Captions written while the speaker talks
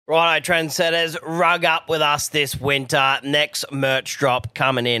Righto, trendsetters, rug up with us this winter. Next merch drop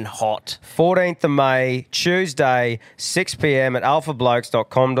coming in hot. 14th of May, Tuesday, 6 p.m. at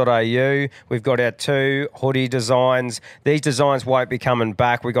alphablokes.com.au. We've got our 2 hoodie designs. These designs won't be coming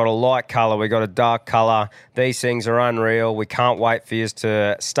back. We've got a light colour. We've got a dark colour. These things are unreal. We can't wait for you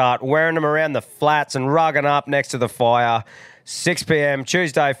to start wearing them around the flats and rugging up next to the fire. 6 p.m,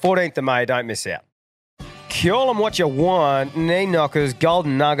 Tuesday, 14th of May. Don't miss out. Call them what you want, knee knockers,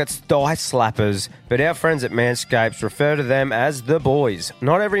 golden nuggets, thigh slappers, but our friends at Manscaped refer to them as the boys.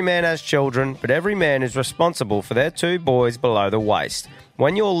 Not every man has children, but every man is responsible for their 2 boys below the waist.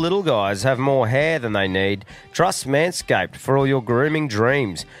 When your little guys have more hair than they need, trust Manscaped for all your grooming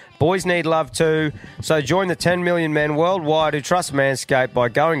dreams. Boys need love too, so join the 10 million men worldwide who trust Manscaped by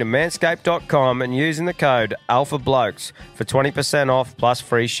going to manscaped.com and using the code ALPHABLOKES for 20% off plus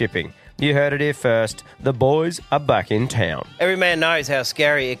free shipping. You heard it here first. The boys are back in town. Every man knows how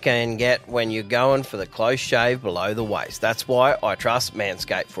scary it can get when you're going for the close shave below the waist. That's why I trust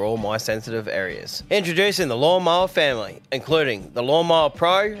Manscaped for all my sensitive areas. Introducing the Lawnmower family, including the Lawnmower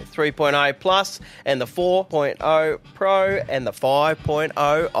Pro 3.0 Plus and the 4.0 Pro and the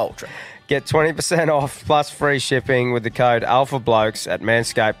 5.0 Ultra. Get 20% off plus free shipping with the code ALPHABLOKES at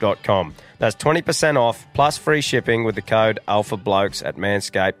manscaped.com. That's 20% off plus free shipping with the code ALPHABLOKES at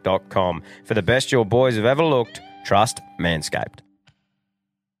manscaped.com. For the best your boys have ever looked, trust Manscaped.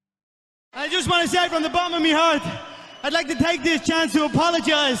 I just want to say from the bottom of my heart, I'd like to take this chance to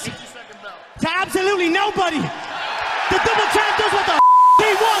apologise to absolutely nobody. The double champ does what the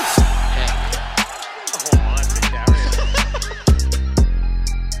he wants.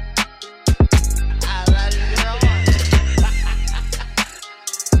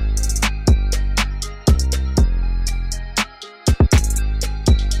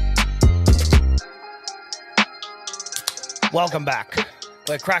 Welcome back.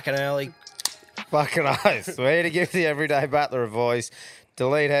 We're cracking early. Fucking oath. We're here to give the everyday battler a voice.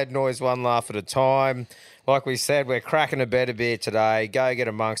 Delete head noise one laugh at a time. Like we said, we're cracking a better beer today. Go get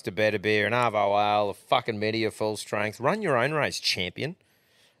amongst a better beer, an Arvo Ale, a fucking Media full strength. Run your own race, champion.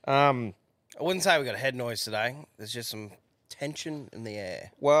 I wouldn't say we got a head noise today. There's just some tension in the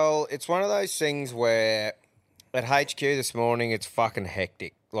air. Well, it's one of those things where at HQ this morning, it's fucking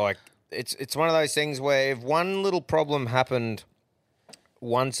hectic. Like, it's one of those things where if one little problem happened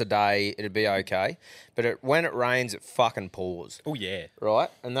once a day, it'd be okay. But when it rains, it fucking pours. Oh, yeah. Right?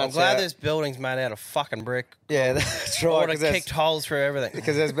 And I'm glad this building's made out of fucking brick. Yeah, that's right. I would have kicked holes through everything.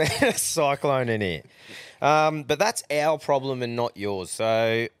 Because there's been a cyclone in here. But that's our problem and not yours.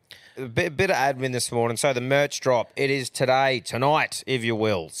 So a bit of admin this morning. So the merch drop, it is tonight, if you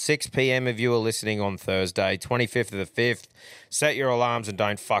will. 6 p.m. if you are listening on Thursday, 25th of the 5th. Set your alarms and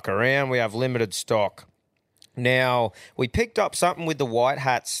don't fuck around. We have limited stock. Now, we picked up something with the white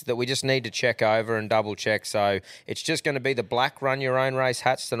hats that we just need to check over and double check. So it's just going to be the black run your own race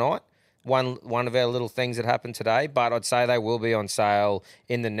hats tonight. One of our little things that happened today, but I'd say they will be on sale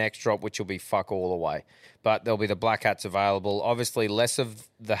in the next drop, which will be fuck all away. But there'll be the black hats available. Obviously, less of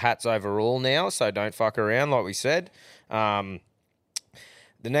the hats overall now, so don't fuck around, like we said.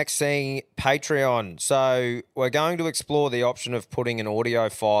 The next thing, Patreon. So we're going to explore the option of putting an audio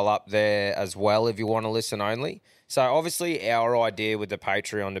file up there as well if you want to listen only. So obviously our idea with the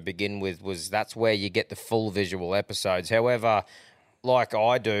Patreon to begin with was that's where you get the full visual episodes. However, like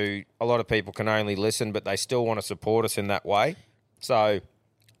I do, a lot of people can only listen, but they still want to support us in that way. So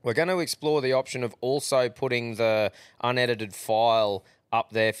we're going to explore the option of also putting the unedited file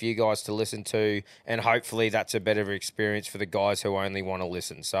up there for you guys to listen to, and hopefully that's a better experience for the guys who only want to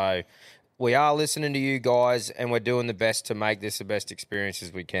listen. So we are listening to you guys, and we're doing the best to make this the best experience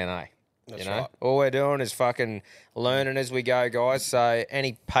as we can, eh? That's right. All we're doing is fucking learning as we go, guys. So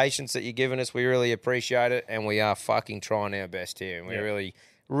any patience that you're giving us, we really appreciate it, and we are fucking trying our best here. And we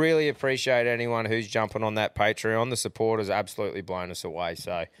really appreciate anyone who's jumping on that Patreon. The support has absolutely blown us away.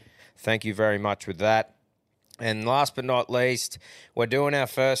 So thank you very much with that. And last but not least, we're doing our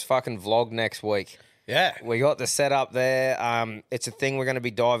first fucking vlog next week. Yeah. We got the setup there. It's a thing we're going to be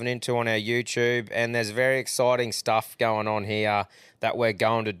diving into on our YouTube, and there's very exciting stuff going on here that we're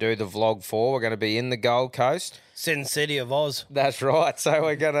going to do the vlog for. We're going to be in the Gold Coast. Sin City of Oz. That's right. So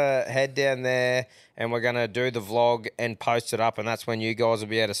we're going to head down there, and we're going to do the vlog and post it up, and that's when you guys will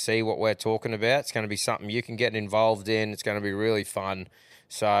be able to see what we're talking about. It's going to be something you can get involved in. It's going to be really fun.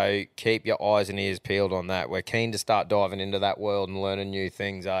 So keep your eyes and ears peeled on that. We're keen to start diving into that world and learning new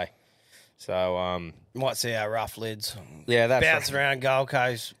things, eh? So might see our rough lids. Yeah, that's bounce around Gold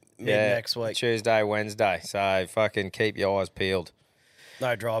Coast next week. Tuesday, Wednesday. So fucking keep your eyes peeled.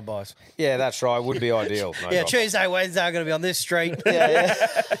 No drive-bys. Yeah, that's right. Would be ideal. No Yeah, drive-by. Tuesday, Wednesday, I'm going to be on this street.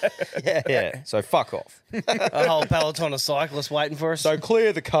 Yeah. So fuck off. A whole peloton of cyclists waiting for us. So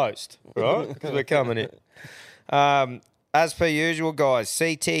clear the coast, right? Because we're coming in. As per usual, guys,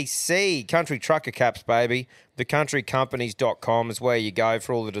 CTC, Country Trucker Caps, baby. TheCountryCompanies.com is where you go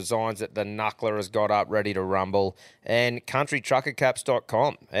for all the designs that the Knuckler has got up ready to rumble. And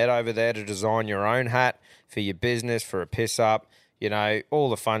CountryTruckerCaps.com. Head over there to design your own hat for your business, for a piss-up, you know, all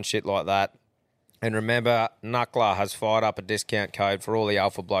the fun shit like that. And remember, Knuckler has fired up a discount code for all the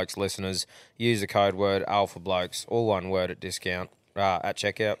Alpha Blokes listeners. Use the code word Alpha Blokes, all one word at checkout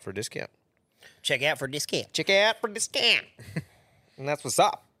for a discount. Check out for a discount. Check out for discount. And that's what's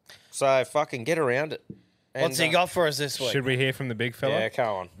up. So fucking get around it. And, What's he got for us this week? Should we hear from the big fella? Yeah, come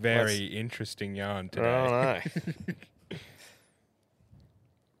on. Very interesting yarn today. Oh, no.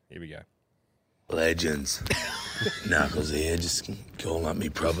 Here we go. Legends. Knuckles here, just calling up me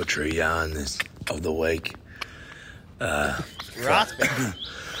proprietary yarn of the week. Raspberry.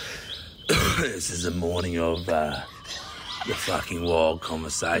 This is the morning of the fucking wild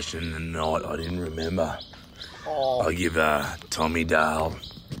conversation and night I didn't remember. I give Tommy Dale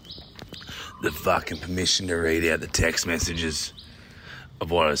the fucking permission to read out the text messages of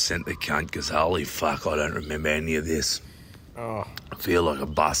what I sent the cunt, because holy fuck, I don't remember any of this. I feel like a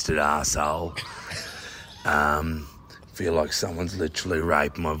busted arsehole. Feel like someone's literally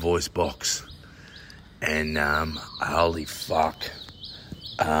raped my voice box. And holy fuck.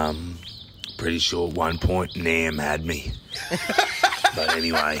 Pretty sure at one point Nam had me. But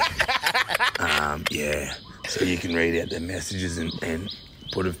anyway, yeah. So you can read out the messages and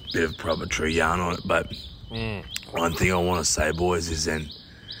put a bit of proprietary yarn on it. But one thing I want to say, boys, is then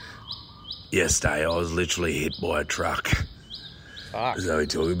yesterday I was literally hit by a truck. Fuck. So we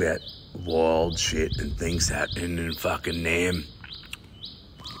talk about wild shit and things happening in fucking Nam.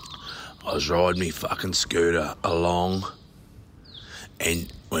 I was riding me fucking scooter along,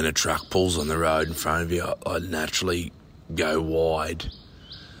 and when a truck pulls on the road in front of you, I naturally go wide.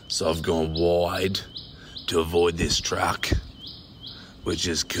 So I've gone wide to avoid this truck, which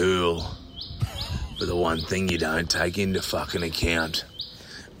is cool. But the one thing you don't take into fucking account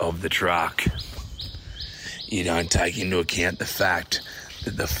of the truck, you don't take into account the fact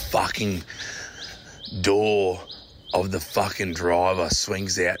that the fucking door of the fucking driver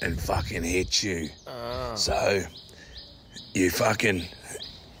swings out and fucking hits you. So you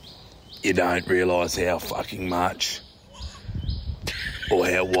don't realise how fucking much or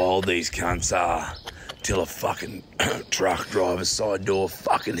how wild these cunts are till a fucking truck driver's side door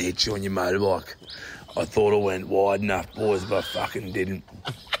fucking hits you on your motorbike. I thought I went wide enough, boys, but I fucking didn't.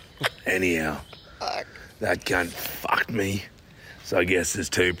 Anyhow, that cunt fucked me. So I guess there's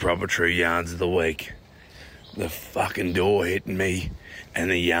two proprietary yarns of the week. The fucking door hitting me and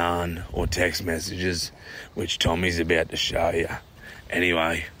the yarn or text messages, which Tommy's about to show you.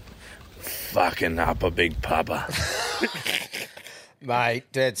 Anyway, fucking up a big pupper.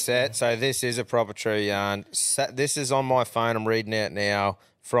 Mate, dead set. So this is a proprietary yarn. This is on my phone. I'm reading out now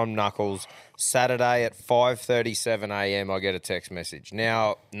from Knuckles. Saturday at 5:37 a.m. I get a text message.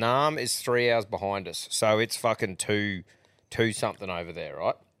 Now, Nam is 3 hours behind us, so it's fucking two something over there,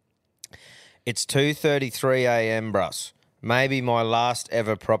 right? It's 2:33 a.m., bruss. Maybe my last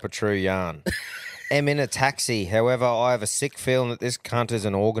ever proprietary yarn. Am in a taxi. However, I have a sick feeling that this cunt is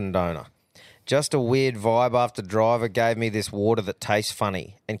an organ donor. Just a weird vibe after driver gave me this water that tastes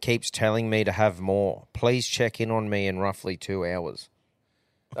funny and keeps telling me to have more. Please check in on me in roughly 2 hours.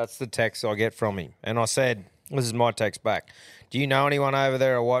 That's the text I get from him. And I said, this is my text back. Do you know anyone over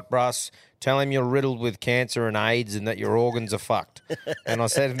there or what, bruss? Tell him you're riddled with cancer and AIDS and that your organs are fucked. And I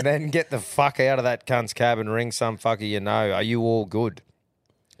said, then get the fuck out of that cunt's cab and ring some fucker you know. Are you all good?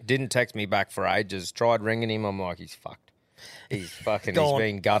 Didn't text me back for ages. Tried ringing him. I'm like, he's fucked. He's fucking, he's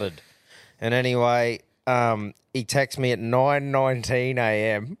been gutted. And anyway, he texted me at 9:19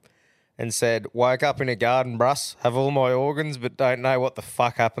 a.m. and said, woke up in a garden, bruss, have all my organs, but don't know what the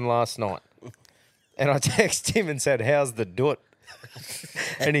fuck happened last night. And I texted him and said, how's the doot?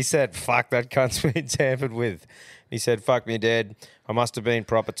 And he said, fuck, that cunt's been tampered with. He said, fuck me dead. I must have been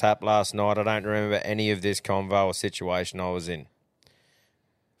proper tapped last night. I don't remember any of this convo or situation I was in.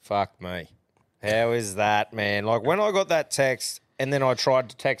 Fuck me. How is that, man? Like, when I got that text and then I tried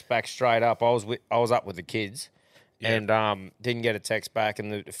to text back straight up, I was up with the kids and didn't get a text back,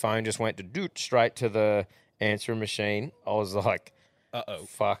 and the phone just went to doot straight to the answering machine. I was like,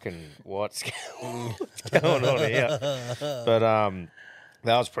 fucking what's going on here? But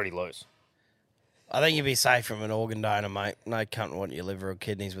that was pretty loose. I think you'd be safe from an organ donor, mate. No cunt want your liver or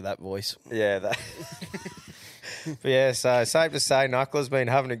kidneys with that voice. Yeah, that But yeah, so safe to say Knuckler's been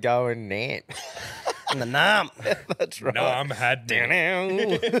having a go in Nant. In the numb. That's right. No, I'm had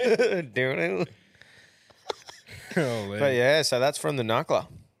me. But yeah, so that's from the Knuckler.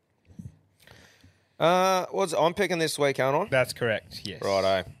 I'm picking this week, aren't I? That's correct, yes.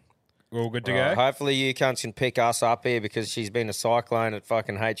 Righto. We're all good to Right, go? hopefully you cunts can pick us up here because she's been a cyclone at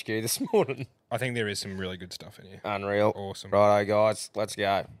fucking HQ this morning. I think there is some really good stuff in here. Unreal. Awesome. Righto, guys. Let's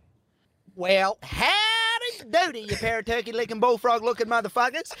go. Well, howdy doody, you pair of turkey-licking, bullfrog-looking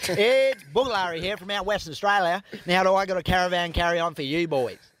motherfuckers. It's Boogalari here from out Western Australia. Now do I got a caravan carry-on for you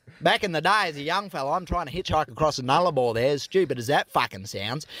boys? Back in the day, as a young fella, I'm trying to hitchhike across the Nullarbor there, as stupid as that fucking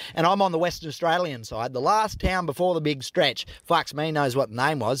sounds, and I'm on the Western Australian side, the last town before the big stretch. Fucks me knows what the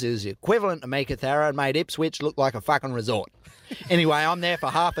name was. It was the equivalent to Meekatharra and made Ipswich look like a fucking resort. Anyway, I'm there for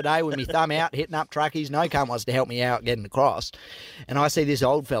half a day with me thumb out, hitting up truckies. No cunt wants to help me out getting across. And I see this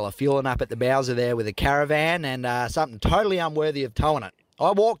old fella fueling up at the Bowser there with a caravan and something totally unworthy of towing it.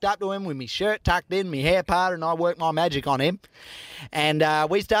 I walked up to him with my shirt tucked in, my hair parted, and I worked my magic on him. And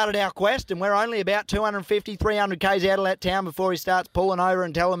we started our quest, and we're only about 250, 300 k's out of that town before he starts pulling over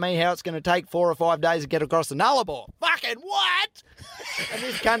and telling me how it's going to take 4 or 5 days to get across the Nullarbor. Fucking what? And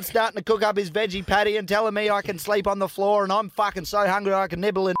this cunt's starting to cook up his veggie patty and telling me I can sleep on the floor, and I'm fucking so hungry I can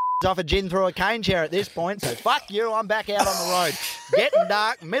nibble in off a gin through a cane chair at this point. So fuck you, I'm back out on the road. Getting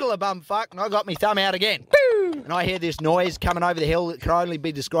dark, middle of bumfuck, and I got my thumb out again. And I hear this noise coming over the hill that can only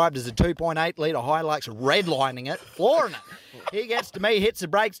be described as a 2.8 litre Hilux redlining it, flooring it. He gets to me, hits the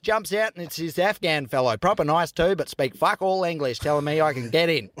brakes, jumps out, and it's this Afghan fellow. Proper nice too, but speak fuck all English, telling me I can get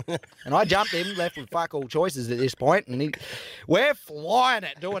in. And I jumped in, left with fuck all choices at this point, and we're flying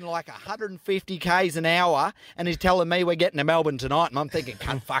it, doing like 150 k's an hour, and he's telling me we're getting to Melbourne tonight, and I'm thinking,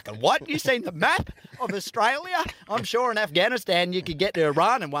 cunt fucking what? You seen the map of Australia? I'm sure in Afghanistan you could get to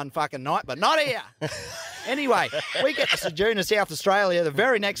Iran in one fucking night, but not here. Anyway, we get to Ceduna, South Australia the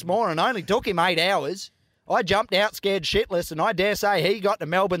very next morning. Only took him 8 hours. I jumped out scared shitless, and I dare say he got to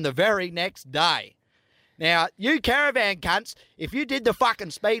Melbourne the very next day. Now, you caravan cunts, if you did the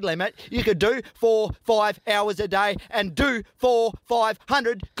fucking speed limit, you could do 4-5 hours a day and do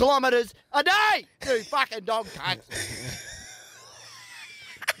 400-500 kilometres a day. You fucking dog cunts.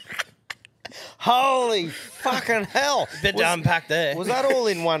 Holy fucking hell. Bit to unpack there. Was that all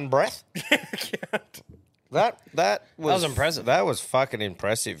in one breath? That was impressive. That was fucking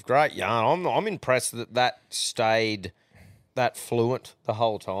impressive. Great yarn. I'm impressed that stayed that fluent the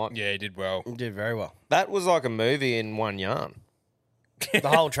whole time. Yeah, he did well. You did very well. That was like a movie in one yarn. The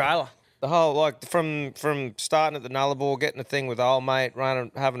whole trailer. The whole, like, from starting at the Nullarbor, getting a thing with old mate,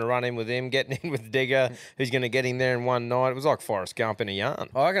 having to run in with him, getting in with Digger, who's going to get him there in one night. It was like Forrest Gump in a yarn.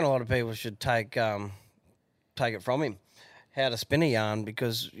 I reckon a lot of people should take it from him, how to spin a yarn,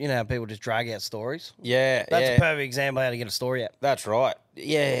 because you know how people just drag out stories. Yeah, That's yeah. a perfect example of how to get a story out. That's right.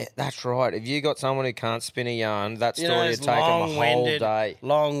 Yeah, that's right. If you got someone who can't spin a yarn, that You story know, would it's take them a whole day.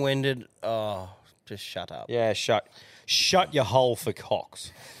 Long-winded. Oh, just shut up. Yeah, shut your hole for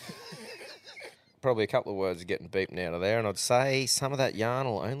cocks. Probably a couple of words are getting beeped out of there, and I'd say some of that yarn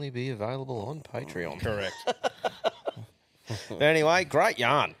will only be available on Patreon. Correct. But anyway, great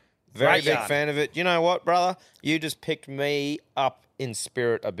yarn. Very Great big yarn. fan of it. You know what, brother? You just picked me up in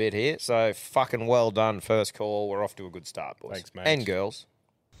spirit a bit here, so fucking well done. First call. We're off to a good start, boys. Thanks, mate. And girls.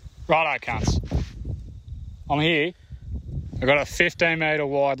 Righto, cunts. I'm here. I've got a 15 metre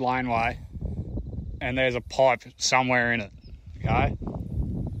wide laneway, and there's a pipe somewhere in it. Okay?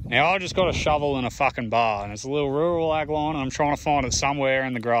 Now, I just got a shovel and a fucking bar, and it's a little rural ag line, and I'm trying to find it somewhere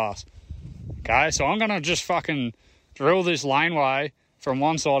in the grass. Okay? So I'm going to just fucking drill this laneway from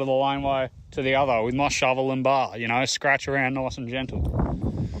one side of the laneway to the other with my shovel and bar, you know, scratch around nice and gentle.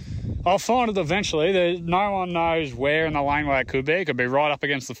 I'll find it eventually. No one knows where in the laneway it could be. It could be right up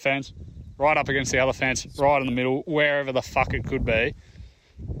against the fence, right up against the other fence, right in the middle, wherever the fuck it could be.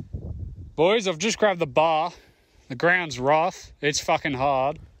 Boys, I've just grabbed the bar. The ground's rough. It's fucking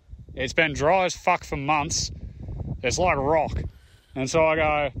hard. It's been dry as fuck for months. It's like rock. And so I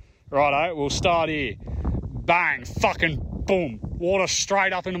go, righto, we'll start here. Bang, fucking boom. Water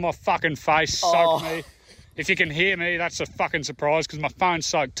straight up into my fucking face, soaked me. If you can hear me, that's a fucking surprise because my phone's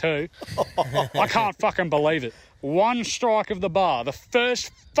soaked too. I can't fucking believe it. One strike of the bar, the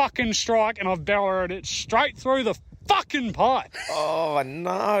first fucking strike, and I've barreled it straight through the fucking pipe. Oh,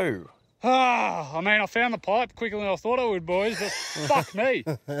 no. I mean, I found the pipe quicker than I thought I would, boys, but fuck me.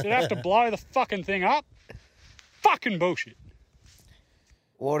 You'd have to blow the fucking thing up. Fucking bullshit.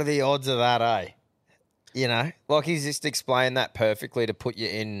 What are the odds of that, eh? You know, like he's just explained that perfectly to put you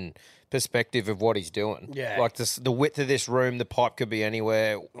in perspective of what he's doing. Yeah. Like the width of this room, the pipe could be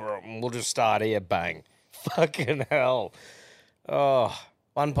anywhere. We'll just start here, bang. Fucking hell. Oh.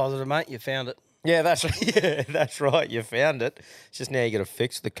 One positive, mate. You found it. Yeah, that's right. You found it. It's just now you got to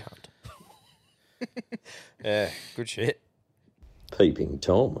fix the cunt. Yeah, good shit. Peeping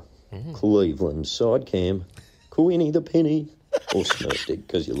Tom, Cleveland side cam, Queenie the penny, or Smurf Dick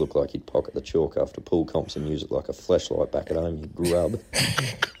because you look like you'd pocket the chalk after pool comps and use it like a flashlight back at home, you grub.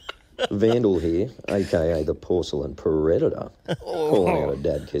 Vandal here, a.k.a. the porcelain predator, calling out a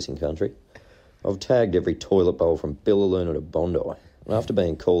dad-kissing country. I've tagged every toilet bowl from Billaloona to Bondi, and after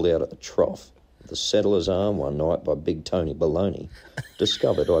being called out at the trough of the Settler's Arm one night by Big Tony Baloney,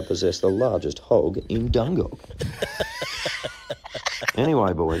 discovered I possess the largest hog in Dungog.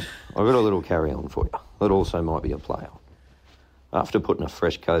 Anyway, boys, I've got a little carry-on for you that also might be a player. After putting a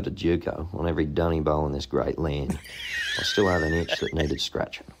fresh coat of Duco on every dunny bowl in this great land, I still had an itch that needed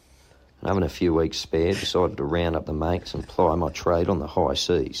scratching. And having a few weeks spare, decided to round up the mates and ply my trade on the high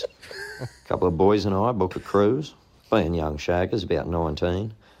seas. A couple of boys and I booked a cruise. Being young shaggers, about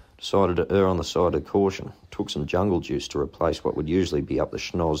 19, decided to err on the side of caution. Took some jungle juice to replace what would usually be up the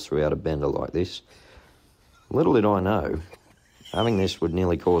schnoz throughout a bender like this. Little did I know, having this would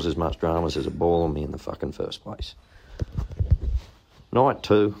nearly cause as much dramas as a ball on me in the fucking first place. Night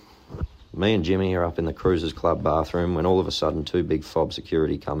 2, me and Jimmy are up in the Cruisers Club bathroom when all of a sudden 2 big fob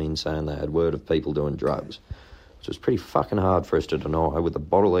security come in saying they had word of people doing drugs. Which was pretty fucking hard for us to deny, with a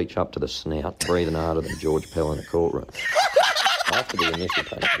bottle each up to the snout, breathing harder than George Pell in a courtroom. After the initial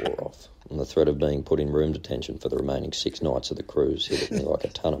panic wore off, and the threat of being put in room detention for the remaining 6 nights of the cruise hit at me like a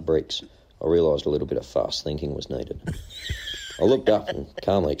ton of bricks, I realised a little bit of fast thinking was needed. I looked up and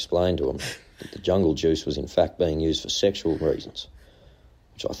calmly explained to them that the jungle juice was in fact being used for sexual reasons,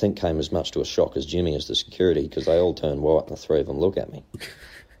 which I think came as much to a shock as Jimmy as the security, because they all turned white and the 3 of them looked at me.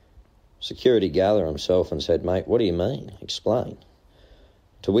 Security gathered himself and said, "Mate, what do you mean? Explain."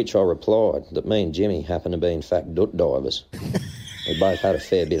 To which I replied that me and Jimmy happened to be in fact dutt divers. We both had a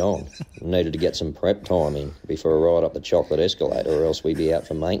fair bit on and needed to get some prep time in before a ride up the chocolate escalator, or else we'd be out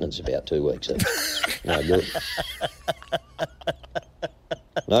for maintenance about 2 weeks each. No good.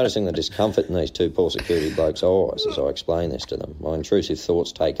 Noticing the discomfort in these 2 poor security blokes' eyes as I explained this to them, my intrusive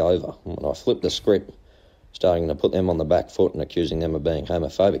thoughts take over, and when I flip the script, starting to put them on the back foot and accusing them of being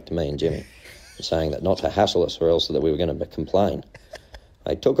homophobic to me and Jimmy, and saying that not to hassle us or else that we were going to complain.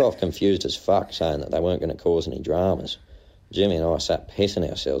 They took off confused as fuck, saying that they weren't going to cause any dramas. Jimmy and I sat pissing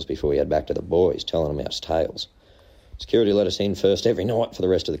ourselves before we head back to the boys, telling them our tales. Security let us in first every night for the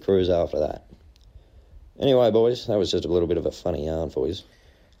rest of the cruise after that. Anyway, boys, that was just a little bit of a funny yarn for you.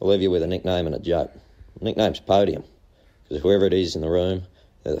 I'll leave you with a nickname and a joke. The nickname's Podium, because whoever it is in the room,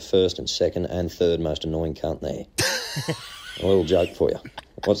 they're the first and second and third most annoying cunt there. A little joke for you.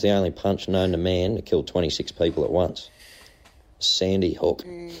 What's the only punch known to man to kill 26 people at once? Sandy Hook.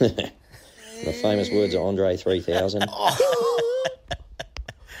 The famous words of Andre 3000.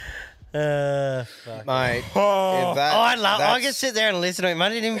 Mate, I can sit there and listen to him.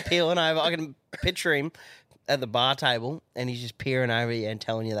 Imagine him peeling over. I can picture him at the bar table and he's just peering over you and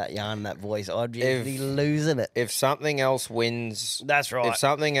telling you that yarn in that voice. I'd be losing it. If something else wins... That's right. If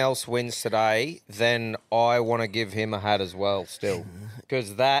something else wins today, then I want to give him a hat as well still.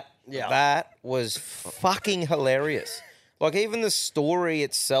 Because that was fucking hilarious. Like, even the story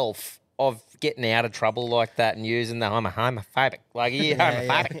itself of getting out of trouble like that and using the I'm a homophobic. Like, you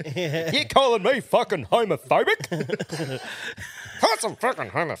homophobic? Yeah. You calling me fucking homophobic? Because I'm fucking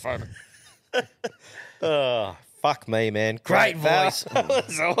homophobic. Oh, fuck me, man. Great voice. That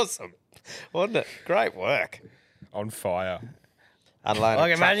was awesome. Wasn't it? Great work. On fire. Unload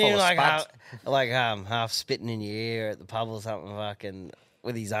Like, a truck imagine full of him spuds. half spitting in your ear at the pub or something, fucking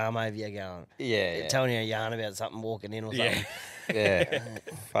with his arm over you going. Yeah. Telling you a yarn about something walking in or something. Yeah.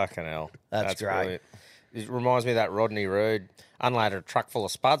 Fucking hell. That's great. Brilliant. It reminds me of that Rodney Rood. Unloaded a truck full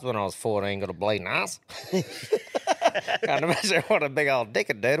of spuds when I was 14, got a bleeding ass. Can't imagine what a big old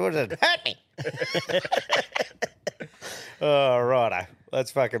dick it did. Would it hurt me? Oh, righto. Let's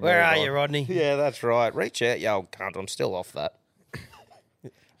fucking Where move are on. you, Rodney? Yeah, that's right. Reach out, you old cunt. I'm still off that.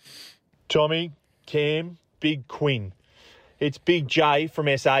 Tommy, Cam, Big Quinn. It's Big J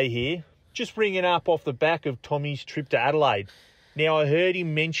from SA here. Just ringing up off the back of Tommy's trip to Adelaide. Now, I heard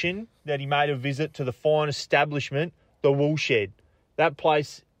him mention that he made a visit to the fine establishment, the Woolshed. That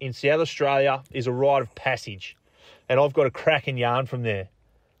place in South Australia is a rite of passage, and I've got a cracking yarn from there.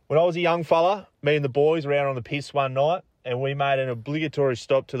 When I was a young fella, me and the boys were out on the piss one night, and we made an obligatory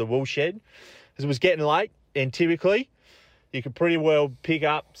stop to the Woolshed, as it was getting late, and typically you could pretty well pick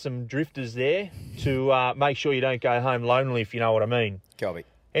up some drifters there to make sure you don't go home lonely, if you know what I mean. Copy.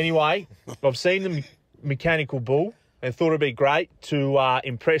 Anyway, I've seen the mechanical bull and thought it'd be great to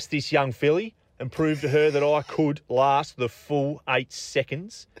impress this young filly and prove to her that I could last the full 8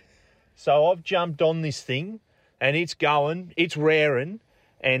 seconds. So I've jumped on this thing and it's going, it's raring,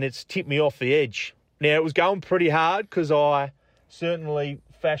 and it's tipped me off the edge. Now, it was going pretty hard because I certainly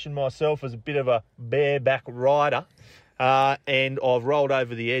fashioned myself as a bit of a bareback rider, and I've rolled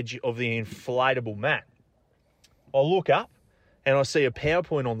over the edge of the inflatable mat. I look up and I see a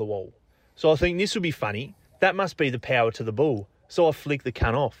PowerPoint on the wall. So I think this will be funny. That must be the power to the bull. So I flick the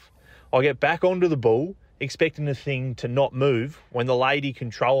cunt off. I get back onto the bull, expecting the thing to not move when the lady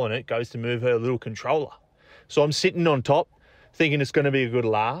controlling it goes to move her little controller. So I'm sitting on top, thinking it's going to be a good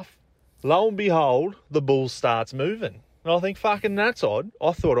laugh. Lo and behold, the bull starts moving. And I think, fucking that's odd.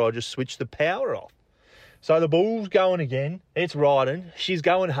 I thought I'd just switch the power off. So the bull's going again. It's riding. She's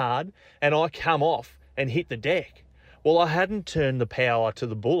going hard. And I come off and hit the deck. Well, I hadn't turned the power to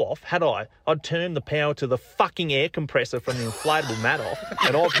the bull off, had I? I'd turned the power to the fucking air compressor from the inflatable mat off,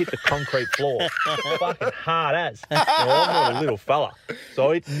 and I've hit the concrete floor. Fucking hard as. Now, I'm not a little fella. So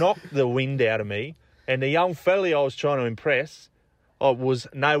it knocked the wind out of me, and the young fella I was trying to impress was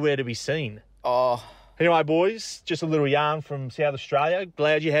nowhere to be seen. Oh. Anyway, boys, just a little yarn from South Australia.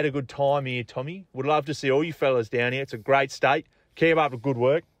 Glad you had a good time here, Tommy. Would love to see all you fellas down here. It's a great state. Keep up the good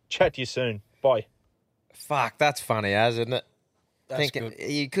work. Chat to you soon. Bye. Fuck, that's funny as, isn't it? That's good.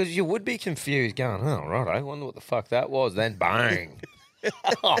 Because you would be confused going, oh, right, I wonder what the fuck that was. Then bang.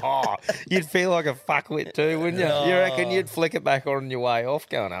 Oh, you'd feel like a fuckwit too, wouldn't you? You reckon you'd flick it back on your way off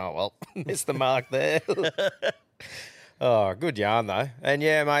going, oh, well, missed the mark there. Oh, good yarn, though. And,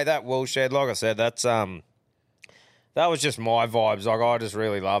 yeah, mate, that wool shed, like I said, that's that was just my vibes. Like, I just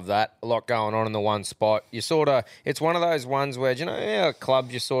really love that. A lot going on in the one spot. You sort of, it's one of those ones where, you know, a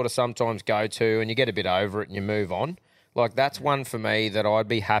club you sort of sometimes go to and you get a bit over it and you move on. Like, that's one for me that I'd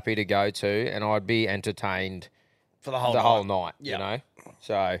be happy to go to and I'd be entertained for the whole night, yep. You know?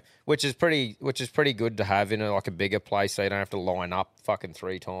 So, which is pretty good to have in like a bigger place so you don't have to line up fucking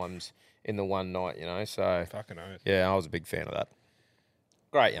 3 times in the one night, you know? So, Fucking oath. Yeah, I was a big fan of that.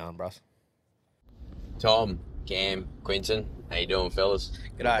 Great yarn, bruss. Tom, Cam, Quinton, how you doing, fellas?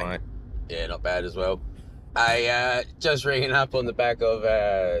 G'day. Mate. Yeah, not bad as well. I just ringing up on the back of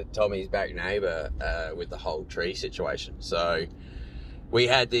Tommy's back neighbour with the whole tree situation. So we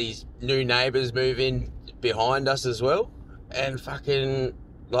had these new neighbours move in behind us as well, and fucking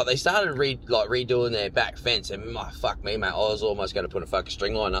like they started redoing their back fence, and fuck me, mate, I was almost going to put a fucking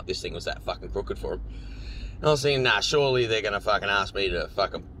string line up. This thing was that fucking crooked for them. And I was thinking, nah, surely they're going to fucking ask me to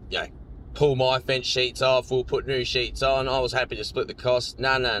fucking, you know, pull my fence sheets off, we'll put new sheets on. I was happy to split the cost.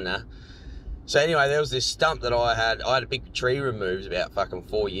 Nah. So anyway, there was this stump that I had a big tree removed about fucking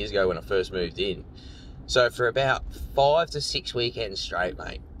 4 years ago when I first moved in. So for about 5 to 6 weekends straight,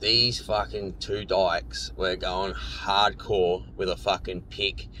 mate, these fucking 2 dykes were going hardcore with a fucking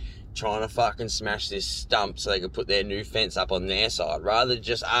pick, trying to fucking smash this stump so they could put their new fence up on their side, rather than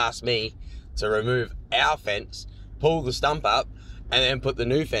just ask me to remove our fence, pull the stump up, and then put the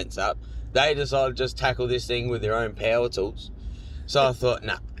new fence up. They decided to just tackle this thing with their own power tools. So I thought,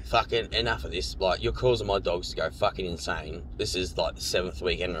 nah, fucking enough of this. Like, you're causing my dogs to go fucking insane. This is like the 7th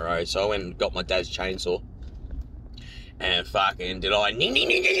weekend in a row. So I went and got my dad's chainsaw. And fucking did I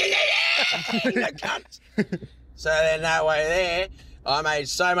cunt. So then that way there, I made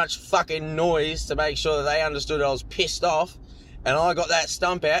so much fucking noise to make sure that they understood I was pissed off. And I got that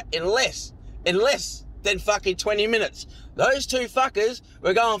stump out in less than fucking 20 minutes. Those 2 fuckers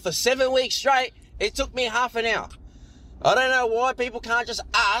were going for 7 weeks straight. It took me half an hour. I don't know why people can't just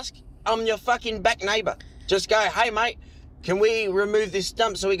ask, I'm your fucking back neighbour. Just go, hey mate, can we remove this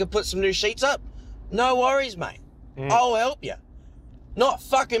stump so we can put some new sheets up? No worries, mate. I'll help you. Not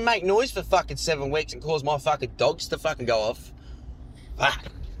fucking make noise for fucking 7 weeks and cause my fucking dogs to fucking go off. Fuck.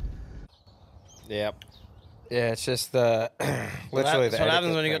 Yep. Yeah, it's just the literally That's what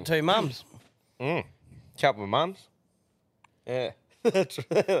happens when you got 2 mums. Couple of mums. Yeah, that's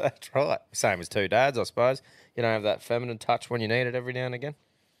right. Same as 2 dads, I suppose. You don't have that feminine touch when you need it every now and again.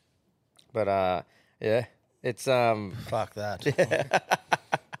 But yeah, it's Fuck that.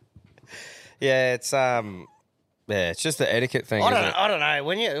 yeah, it's just the etiquette thing. I don't know.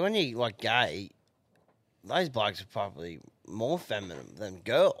 When you like gay, those blokes are probably more feminine than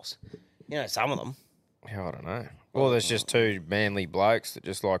girls. You know, some of them. Yeah, I don't know. Well, there's just 2 manly blokes that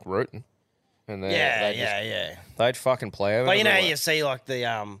just like rooting. And Yeah. They'd fucking play over. But you know, you see like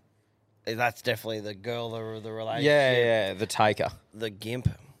the that's definitely the girl of the relationship. Yeah, the taker, the gimp.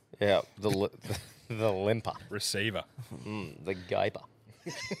 Yeah, the limper, Receiver. The gaper.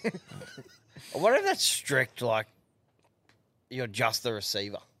 What if that's strict? Like you're just the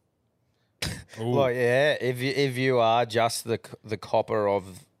receiver. Like, yeah, if you are just the copper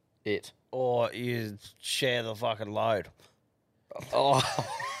of it, or you share the fucking load? Oh.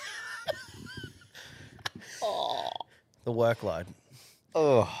 The workload.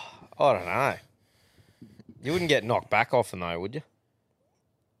 Oh, I don't know. You wouldn't get knocked back often, though, would you?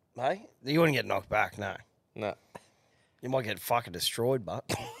 Hey? You wouldn't get knocked back, no. No. You might get fucking destroyed, but.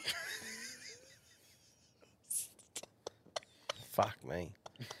 Fuck me.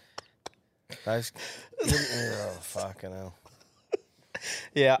 Those. Oh, fucking hell.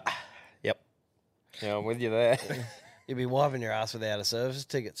 Yeah. Yep. Yeah, I'm with you there. You'd be wiping your ass without a service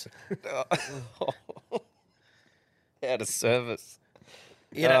tickets. Out of service.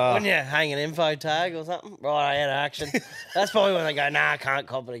 You know, wouldn't you hang an info tag or something? Right, out of action. That's probably when they go, nah, I can't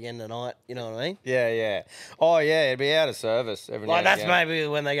cop it again tonight. You know what I mean? Yeah, yeah. Oh, yeah, it'd be out of service every now Like, and that's again. maybe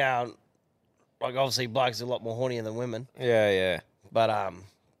when they go, like, obviously blokes are a lot more hornier than women. Yeah, yeah. But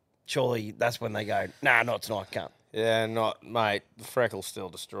surely that's when they go, nah, not tonight, cunt. Yeah, not, mate. The freckle's still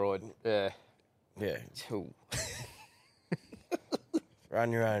destroyed. Yeah. Yeah. Ooh.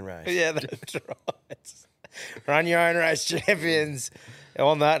 Run your own race. Yeah, that's right. Run your own race, champions.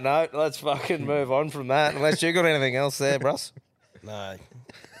 On that note, let's fucking move on from that. Unless you got anything else there, Bruss. No.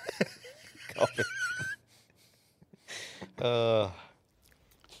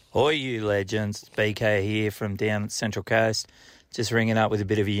 Oi, you legends. BK here from down at Central Coast. Just ringing up with a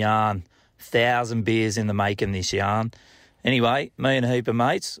bit of a yarn. 1,000 beers in the making this yarn. Anyway, me and a heap of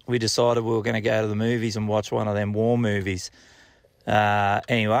mates, we decided we were going to go to the movies and watch one of them war movies.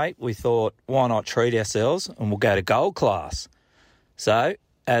 Anyway, we thought, why not treat ourselves and we'll go to Gold Class. So,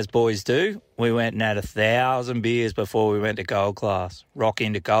 as boys do, we went and had 1,000 beers before we went to Gold Class. Rock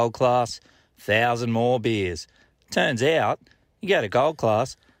into Gold Class, 1,000 more beers. Turns out, you go to Gold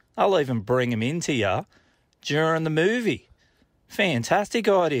Class, they'll even bring them into you during the movie. Fantastic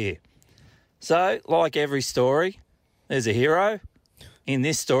idea. So, like every story, there's a hero. In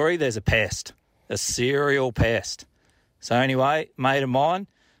this story, there's a pest, a serial pest. So anyway, mate of mine,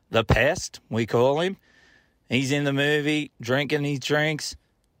 the pest, we call him, he's in the movie, drinking his drinks,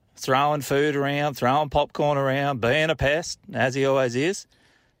 throwing food around, throwing popcorn around, being a pest, as he always is.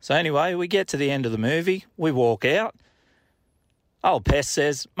 So anyway, we get to the end of the movie, we walk out. Old pest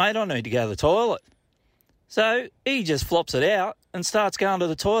says, mate, I need to go to the toilet. So he just flops it out and starts going to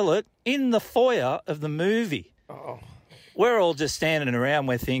the toilet in the foyer of the movie. Oh. We're all just standing around,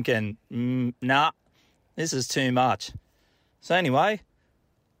 we're thinking, nah, this is too much. So anyway,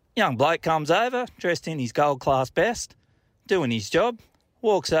 young bloke comes over, dressed in his Gold Class best, doing his job,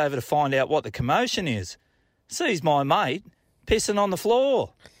 walks over to find out what the commotion is. Sees my mate pissing on the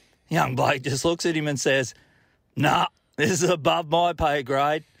floor. Young bloke just looks at him and says, nah, this is above my pay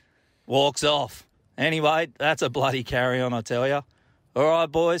grade. Walks off. Anyway, that's a bloody carry-on, I tell you. All right,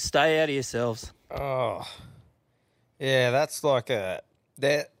 boys, stay out of yourselves. Oh. Yeah, that's like a...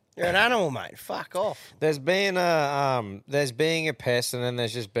 You're an animal, mate. Fuck off. There's being a pest, and then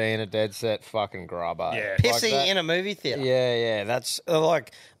there's just being a dead set fucking grubber. Yeah. Pissing in a movie theatre. Yeah, yeah. That's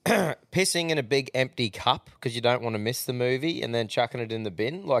like pissing in a big empty cup because you don't want to miss the movie, and then chucking it in the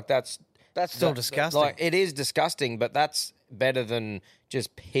bin. Like that's still disgusting. Like it is disgusting, but that's better than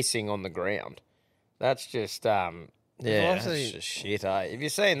just pissing on the ground. That's just yeah, that's just shit. If you're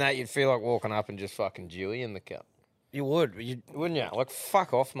saying that, you'd feel like walking up and just fucking Dewey in the cup. You would, Wouldn't you? Like,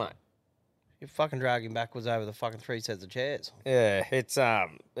 fuck off, mate. You're fucking dragging backwards over the fucking 3 sets of chairs. Yeah, it's yeah,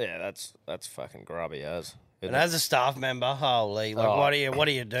 that's fucking grubby as. And as a staff member, holy, like, what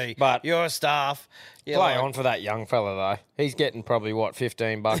do you do? But you're a staff. Play on for that young fella though. He's getting probably what,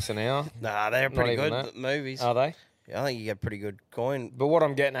 $15 an hour. Nah, they're pretty good movies. Are they? Yeah, I think you get pretty good coin. But what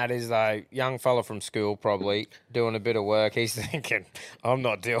I'm getting at is though, young fella from school probably doing a bit of work. He's thinking, I'm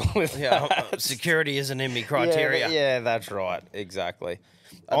not dealing with that. Security isn't in me criteria. Yeah, that's right. Exactly.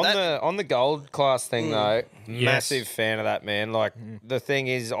 On the Gold Class thing though, massive fan of that, man. Like the thing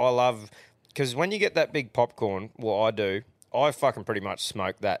is, I love because when you get that big popcorn, what I do, I fucking pretty much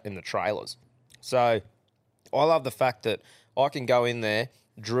smoke that in the trailers. So I love the fact that I can go in there,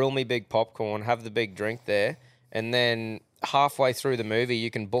 drill me big popcorn, have the big drink there, and then halfway through the movie, you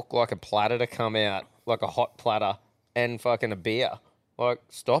can book like a platter to come out, like a hot platter and fucking a beer. Like,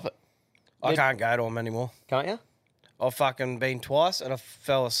 stop it. I can't go to them anymore. Can't you? I've fucking been twice and I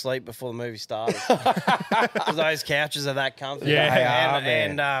fell asleep before the movie started. Those couches are that comfy. Yeah,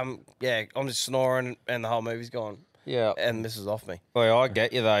 and I'm just snoring and the whole movie's gone. Yeah. And this is off me. Well, I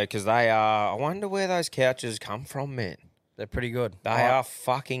get you though, because they are. I wonder where those couches come from, man. They're pretty good. They are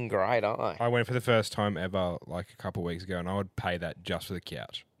fucking great, aren't they? I went for the first time ever, like a couple of weeks ago, and I would pay that just for the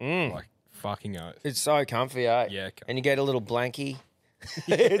couch. Like, fucking oath. It's so comfy, eh? Yeah. And you get a little blankie.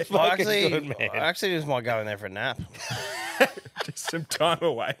 It's fucking good, man. I actually just might go in there for a nap. Just some time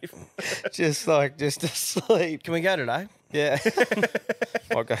away. just asleep. Can we go today? Yeah.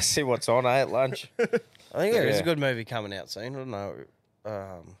 I'll go see what's on, at lunch. I think there is Yeah. a good movie coming out soon. I don't know.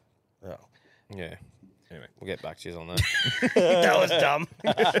 Yeah. Yeah. Anyway, We'll get back to you on that. That was dumb.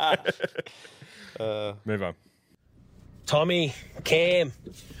 move on. Tommy, Cam,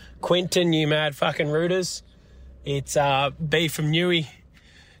 Quinton, you mad fucking rooters. It's B from Newey.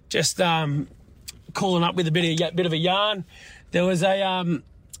 Just calling up with a bit of a yarn. There was a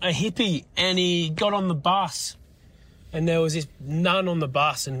hippie and he got on the bus and there was this nun on the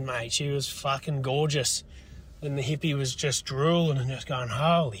bus and, mate, she was fucking gorgeous. And the hippie was just drooling and just going,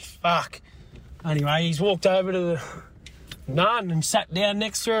 holy fuck. Anyway, he's walked over to the nun and sat down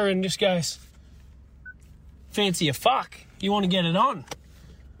next to her and just goes, fancy a fuck? You want to get it on?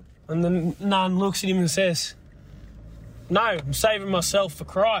 And the nun looks at him and says, no, I'm saving myself for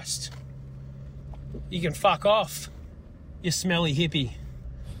Christ. You can fuck off, you smelly hippie.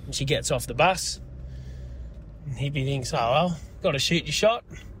 And she gets off the bus. And hippie thinks, oh, well, got to shoot your shot.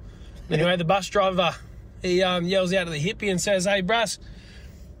 Anyway, the bus driver, he yells out to the hippie and says, hey, bruss,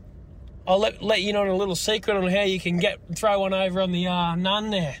 I'll let you know a little secret on how you can throw one over on the nun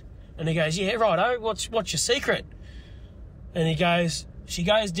there. And he goes, yeah, righto, what's your secret? And he goes, she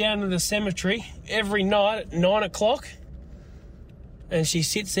goes down to the cemetery every night at 9 o'clock and she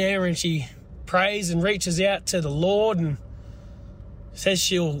sits there and she prays and reaches out to the Lord and says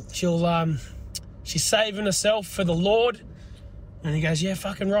she's saving herself for the Lord. And he goes, yeah,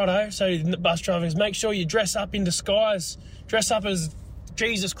 fucking righto. So the bus driver goes, make sure you dress up in disguise, dress up as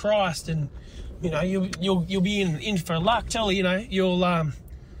Jesus Christ, and you know you'll be in for luck. Tell her, you know, you'll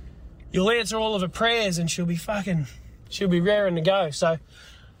answer all of her prayers and she'll be raring to go. So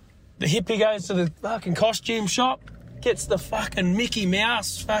the hippie goes to the fucking costume shop, gets the fucking Mickey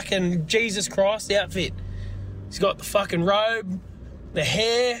Mouse fucking Jesus Christ outfit. He's got the fucking robe, the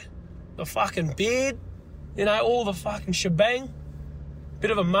hair, the fucking beard, you know, all the fucking shebang.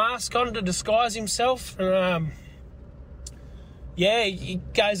 Bit of a mask on to disguise himself. And yeah, he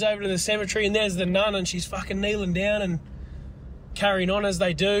goes over to the cemetery and there's the nun and she's fucking kneeling down and carrying on as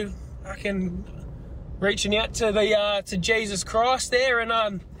they do. Fucking reaching out to Jesus Christ there,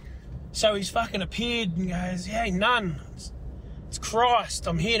 and so he's fucking appeared and goes, hey, nun, it's Christ,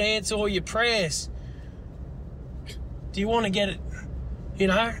 I'm here to answer all your prayers. Do you want to get it, you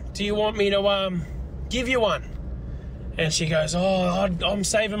know, do you want me to give you one? And she goes, oh, I'm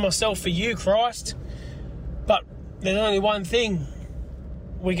saving myself for you, Christ, but there's only one thing,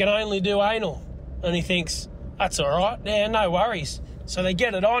 we can only do anal. And he thinks, that's all right, yeah, no worries. So they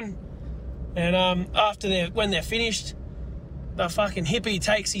get it on. And when they're finished, the fucking hippie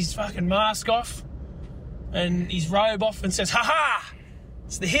takes his fucking mask off and his robe off and says, ha-ha,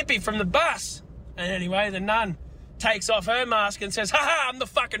 it's the hippie from the bus. And anyway, the nun takes off her mask and says, ha-ha, I'm the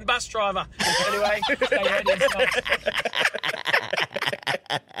fucking bus driver. Anyway, they had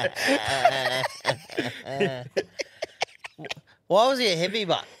Why was he a hippie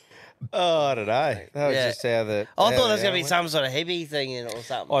butt? Oh, I don't know. That was just how the... I thought there was going to be some sort of hippie thing in it or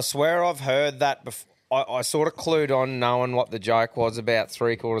something. I swear I've heard that before. I sort of clued on knowing what the joke was about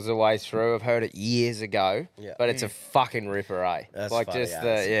 3/4 of the way through. I've heard it years ago, but it's a fucking ripper, eh? That's like funny, just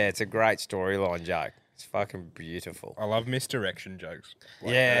it's a great storyline joke. It's fucking beautiful. I love misdirection jokes.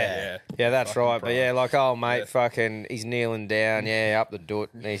 Like Yeah, that's Fucking right. But prime. yeah, like, oh, mate, fucking, he's kneeling down, up the doot,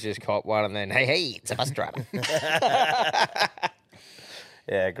 and he's just caught one, and then, hey, it's a bus driver.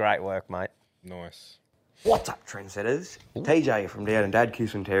 Yeah, great work, mate. Nice. What's up, trendsetters? TJ from down in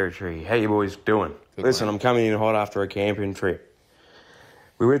Dadcuson territory. How you boys doing? Listen, I'm coming in hot after a camping trip.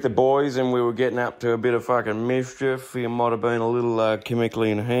 We were with the boys and we were getting up to a bit of fucking mischief. It might have been a little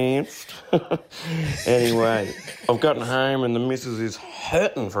chemically enhanced. Anyway, I've gotten home and the missus is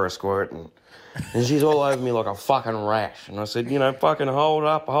hurting for a squirting. And she's all over me like a fucking rash. And I said, you know, fucking hold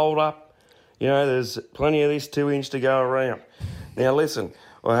up. You know, there's plenty of this 2-inch to go around. Now listen,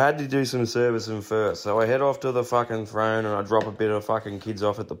 I had to do some servicing first, so I head off to the fucking throne and I drop a bit of fucking kids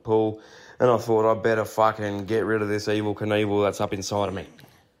off at the pool, and I thought I'd better fucking get rid of this evil Knievel that's up inside of me.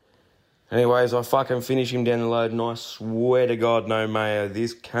 Anyways, I fucking finish him down the load and I swear to God, no mayo,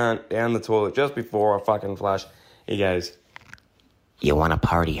 this cunt down the toilet just before I fucking flush, he goes, you want a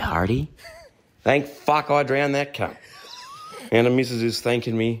party hardy? Thank fuck I drowned that cunt. And the missus is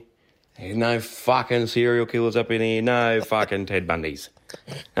thanking me. There's no fucking serial killers up in here, no fucking Ted Bundys.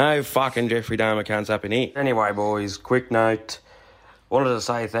 No fucking Jeffrey Dahmer cunts up in here. Anyway, boys, quick note. Wanted to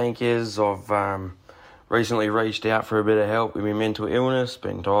say thank yous. I've recently reached out for a bit of help with my mental illness,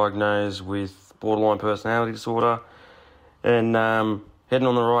 been diagnosed with borderline personality disorder, and heading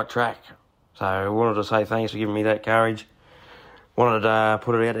on the right track. So I wanted to say thanks for giving me that courage. wanted to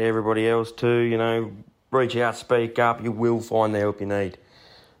put it out to everybody else too, you know, reach out, speak up, you will find the help you need.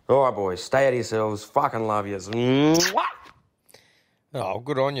 All right, boys, stay out of yourselves, fucking love yous. Oh,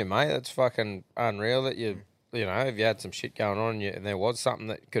 good on you, mate. That's fucking unreal that you know, if you had some shit going on and there was something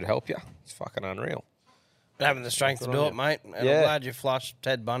that could help you, it's fucking unreal. Having the strength to do it, mate. And Yeah. I'm glad you flushed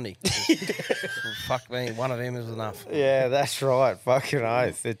Ted Bundy. Fuck me, one of him is enough. Yeah, that's right. Fucking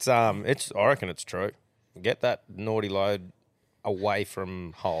oath. I reckon it's true. Get that naughty load away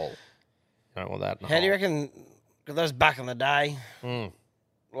from hole. You don't want that in the How do you hole. reckon, because those back in the day,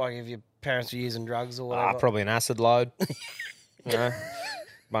 like if your parents were using drugs or whatever? Probably an acid load. You know,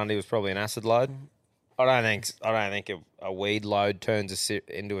 Bundy was probably an acid load. I don't think a weed load turns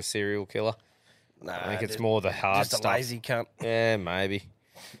into a serial killer. Nah, I think it's dude, more the hard just a stuff. lazy cunt. Yeah, maybe.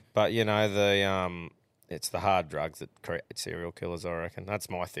 But you know it's the hard drugs that create serial killers. I reckon that's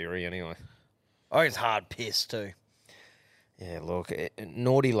my theory anyway. I think it's hard piss too. Yeah, look,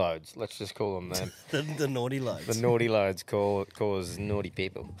 naughty loads. Let's just call them them. the naughty loads. The naughty loads cause naughty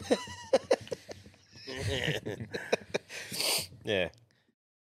people. Yeah.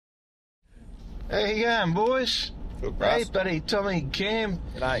 How you going, boys? Good, Hey, Russ. buddy, Tommy Cam.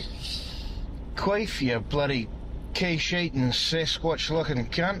 G'day. Queef, you bloody quiche-eating Sasquatch-looking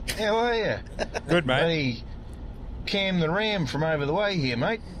cunt. How are you? Good, mate. Buddy Cam the Ram from over the way here,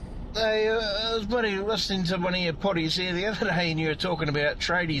 mate. Hey, I was bloody listening to one of your potties here the other day and you were talking about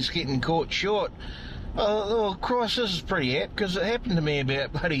tradies getting caught short. Well, Christ, this is pretty apt because it happened to me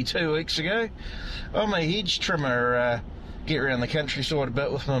about bloody 2 weeks ago. I'm a hedge trimmer, get around the countryside a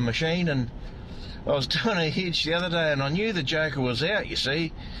bit with my machine, and I was doing a hedge the other day and I knew the joker was out, you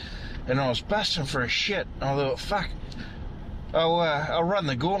see, and I was busting for a shit. I thought, fuck, I'll run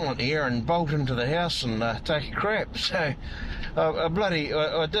the gauntlet here and bolt into the house and take a crap. So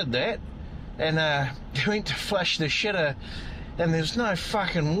I did that and went to flush the shitter and there's no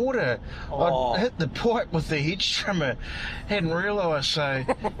fucking water. I hit the pipe with the hedge trimmer, hadn't realised, so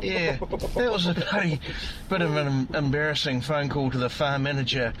yeah, that was a bloody bit of an embarrassing phone call to the farm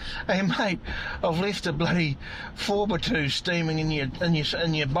manager. Hey mate, I've left a bloody 4x2 steaming in your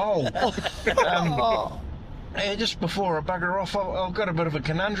bowl. Hey, just before I bugger off, I've got a bit of a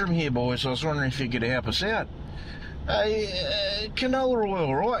conundrum here, boys. I was wondering if you could help us out. Canola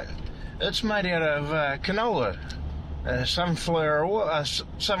oil, right? It's made out of canola. Sunflower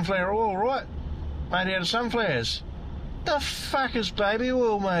oil, right? Made out of sunflowers. The fuck is baby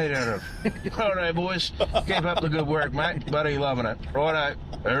oil made out of? Righto, boys. Keep up the good work, mate. Buddy loving it. Righto.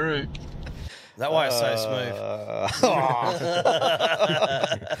 Hooroo. That why it's so smooth.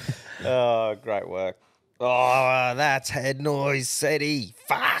 Oh, great work. Oh, that's head noise, Seti.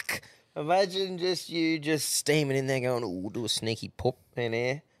 Fuck. Imagine you steaming in there going, ooh, do a sneaky poop in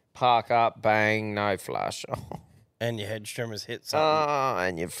there. Park up, bang, no flush. Oh. And your hedge trimmers hit something. Oh,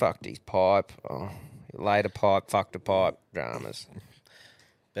 and you fucked his pipe. Oh, you laid a pipe, fucked a pipe. Dramas.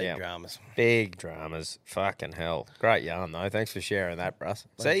 Big dramas. Big dramas. Fucking hell. Great yarn, though. Thanks for sharing that, Bruss.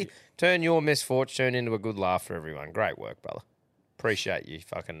 See? Turn your misfortune into a good laugh for everyone. Great work, brother. Appreciate you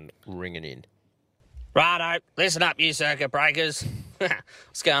fucking ringing in. Righto, listen up, you circuit breakers.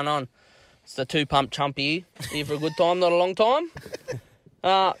 What's going on? It's the two-pump chumpy here for a good time, not a long time.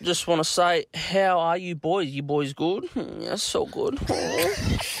 Just want to say, how are you boys? You boys good? Yes, so good.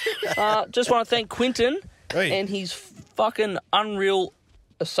 Just want to thank Quinton and his fucking unreal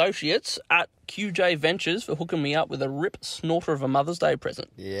associates at QJ Ventures for hooking me up with a rip snorter of a Mother's Day present.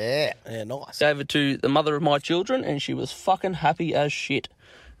 Yeah. Yeah, nice. Gave it to the mother of my children and she was fucking happy as shit.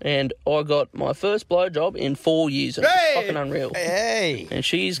 And I got my first blowjob in 4 years. And it's fucking unreal. Hey! And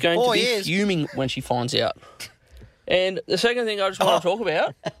she's going to be fuming when she finds out. And the second thing I just want to talk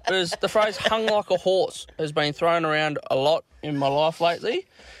about is the phrase hung like a horse has been thrown around a lot in my life lately.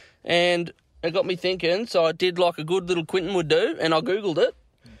 And it got me thinking, so I did like a good little Quinton would do, and I Googled it.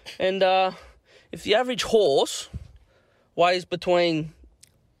 And if the average horse weighs between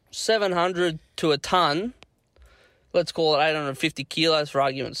 700 to a tonne, let's call it 850 kilos for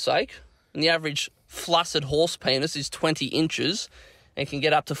argument's sake, and the average flaccid horse penis is 20 inches and can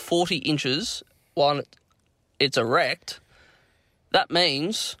get up to 40 inches while it's erect, that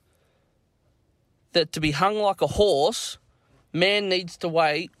means that to be hung like a horse, man needs to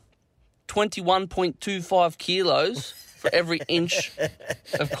weigh 21.25 kilos for every inch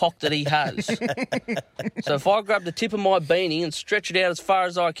of cock that he has. So if I grab the tip of my beanie and stretch it out as far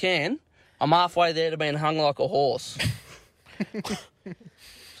as I can, I'm halfway there to being hung like a horse.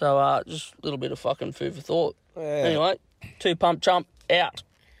 So just a little bit of fucking food for thought. Yeah. Anyway, two pump chump out.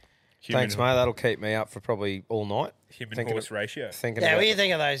 Thanks, mate. That'll keep me up for probably all night. Human-horse ratio. Yeah, what do you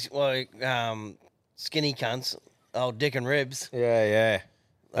think of those skinny cunts old dick and ribs. Yeah.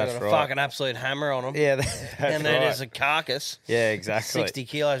 They That's got a right. fucking absolute hammer on them. Yeah, that's and then right. there's a carcass. Yeah, exactly. 60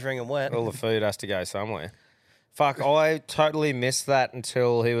 kilos ringing wet. All the food has to go somewhere. Fuck, I totally missed that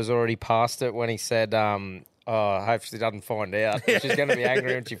until he was already past it when he said, hopefully she doesn't find out. She's going to be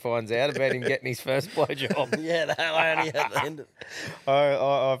angry when she finds out about him getting his first blowjob. Yeah, that only at the end.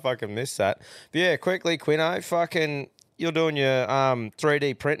 I fucking missed that. But yeah, quickly, Quino, fucking, you're doing your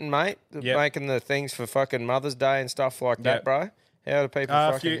 3D printing, mate. Yep. Making the things for fucking Mother's Day and stuff like that, Yep. bro. How do people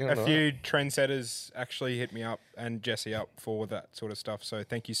A fucking few, get a on few trendsetters actually hit me up and Jesse up for that sort of stuff. So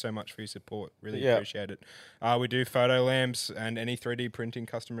thank you so much for your support. Really Yeah. appreciate it. We do photo lamps and any 3D printing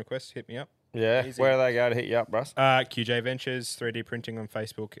custom requests, hit me up. Yeah, Easy. where do they go to hit you up, Russ? QJ Ventures, 3D printing on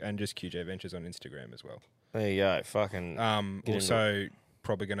Facebook, and just QJ Ventures on Instagram as well. There you go. Fucking. get into Also,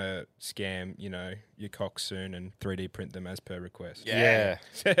 probably going to scam, your cocks soon and 3D print them as per request. Yeah.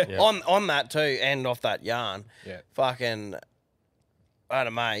 On that too, and off that yarn. Yeah. Fucking, I had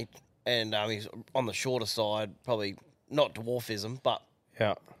a mate, and he's on the shorter side, probably not dwarfism, but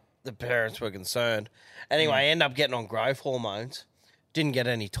yeah, the parents were concerned. Anyway, I ended up getting on growth hormones. Didn't get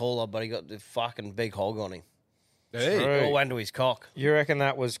any taller, but he got the fucking big hog on him. Hey. All went to his cock. You reckon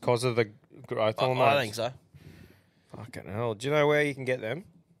that was because of the growth hormones? I think so. Fucking hell. Do you know where you can get them?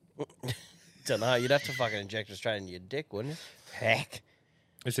 Don't know. You'd have to fucking inject it straight into your dick, wouldn't you? Heck.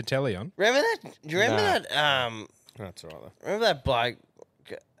 Is the telly on? Remember that? Do you remember Nah. that? That's all right, though. Remember that bloke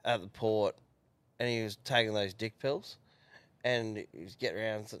at the port, and he was taking those dick pills, and he was getting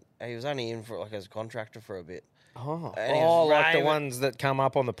around. He was only in for like as a contractor for a bit. Oh, And he was like the raving. ones that come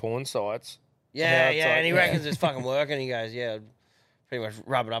up on the porn sites. Yeah, it's yeah, like- and he reckons it's fucking working. He goes, yeah, pretty much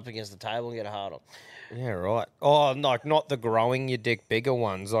rub it up against the table and get a hard on. Yeah, right. Oh, like not the growing your dick bigger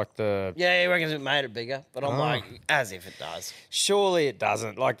ones, like the... Yeah, he reckons it made it bigger, but I'm Oh. like, as if it does. Surely it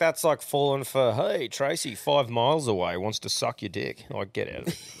doesn't. Like, that's like falling for, hey, Tracy, 5 miles away, wants to suck your dick. Like, get out of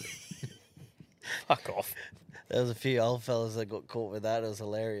it. Fuck off. There was a few old fellas that got caught with that. It was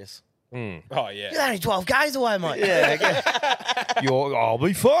hilarious. Mm. Oh, yeah. You're only 12 Ks away, mate. Yeah, I'll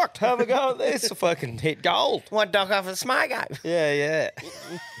be fucked. Have a go at this. Fucking hit gold. Want dock off a smoke up? Yeah.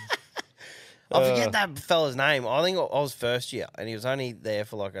 I forget that fella's name. I think I was first year, and he was only there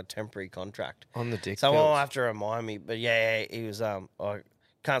for like a temporary contract. On the dick So pills. I'll have to remind me. But yeah, he was. I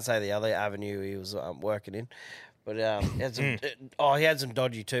can't say the other avenue he was working in, but he had some. He had some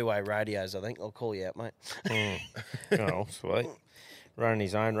dodgy two-way radios. I think I'll call you out, mate. Oh, sweet. Running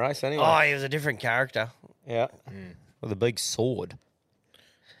his own race anyway. Oh, he was a different character. Yeah. With a big sword.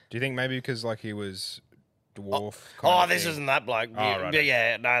 Do you think maybe because like he was dwarf? Oh, this isn't that bloke. Oh, yeah, right.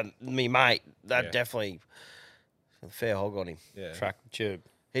 yeah, no, me mate. That Yeah. definitely a fair hog on him. Yeah. Track the tube.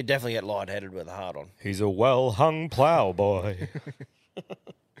 He'd definitely get lightheaded with a hard on. He's a well-hung plough boy.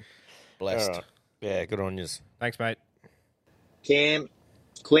 Blessed. All right. Yeah, good on yous. Thanks, mate. Cam,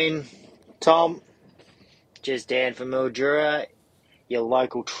 Quinn, Tom, just Dan from Mildura, your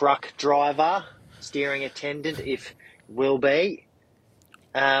local truck driver, steering attendant, if will be.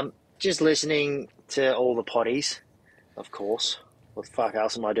 Just listening to all the potties, of course. What the fuck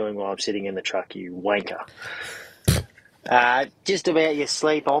else am I doing while I'm sitting in the truck, you wanker? Just about your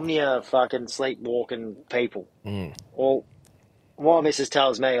sleep omnia, fucking sleepwalking people. Well, my missus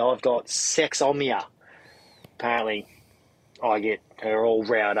tells me I've got sex omnia. Apparently, I get her all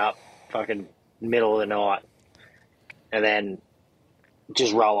riled up, fucking middle of the night, and then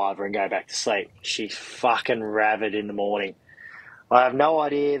just roll over and go back to sleep. She's fucking rabid in the morning. I have no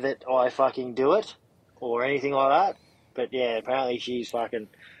idea that I fucking do it or anything like that, but yeah, apparently she's fucking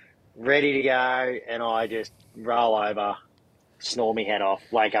ready to go, and I just roll over, snore me head off,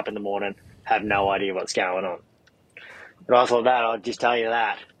 wake up in the morning, have no idea what's going on. But I thought that I'd just tell you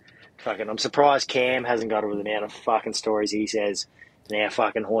that. Fucking, I'm surprised Cam hasn't got it with the amount of fucking stories he says and how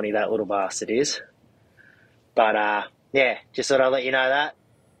fucking horny that little bastard is. But yeah, just thought I'd let you know that.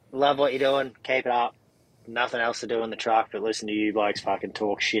 Love what you're doing. Keep it up. Nothing else to do in the truck but listen to you blokes fucking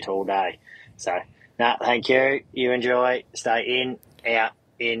talk shit all day. So, thank you. You enjoy. Stay in, out,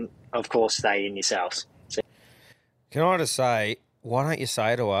 in. Of course, stay in yourselves. Can I just say, why don't you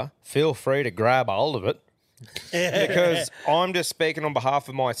say to her, feel free to grab hold of it? Because I'm just speaking on behalf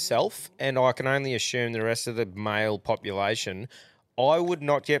of myself, and I can only assume the rest of the male population. I would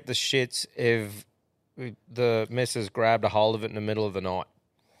not get the shits if the missus grabbed a hold of it in the middle of the night.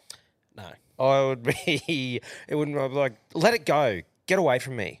 No. I would be, it wouldn't I'd be like, let it go. Get away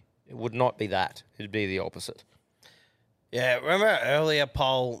from me. It would not be that. It'd be the opposite. Yeah, remember earlier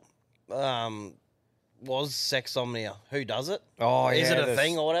poll was sexomnia. Who does it? Oh, Is yeah, it a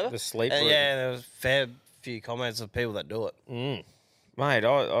thing or whatever? the sleep And route. yeah, there was a fair few comments of people that do it. Mate,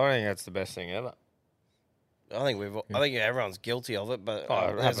 I think that's the best thing ever. I think everyone's guilty of it, but Oh,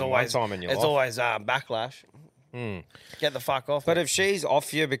 it there's happened always one time in your there's life. always backlash. Get the fuck off. But me. if she's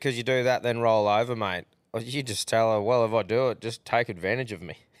off you because you do that, then roll over, mate. Or you just tell her, well, if I do it, just take advantage of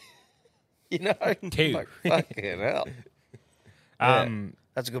me. You know? Two. Like, fucking hell.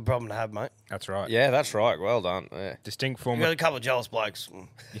 That's a good problem to have, mate. That's right. Yeah, that's right. Well done. Yeah. Distinct You form got of a couple of jealous blokes.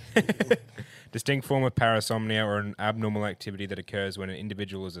 distinct form of parasomnia or an abnormal activity that occurs when an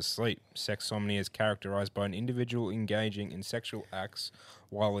individual is asleep. Sexsomnia is characterized by an individual engaging in sexual acts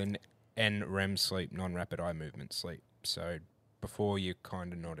while in NREM sleep, non-rapid eye movement sleep. So before you're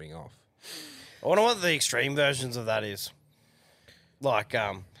kind of nodding off. I wonder what the extreme versions of that is. Like,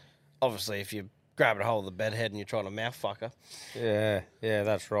 obviously, if you're grabbing a hold of the bed head and you're trying to mouth fuck her. Yeah,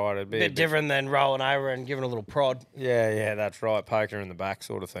 that's right. It'd be Bit different than rolling over and giving a little prod. Yeah, that's right. Poke her in the back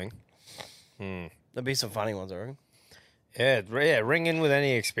sort of thing. There'd be some funny ones, I reckon. Yeah, ring in with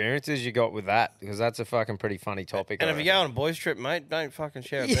any experiences you got with that, because that's a fucking pretty funny topic. And if you go on a boys' trip, mate, don't fucking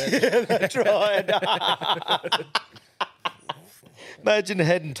share a bed. Yeah, that's right. Imagine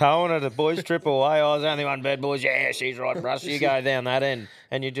head and toeing at a boys' trip away. I was only one bed, boys. Yeah, she's right, Russ. You go down that end,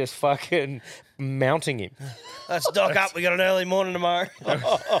 and you're just fucking mounting him. Let's dock up. We got an early morning tomorrow.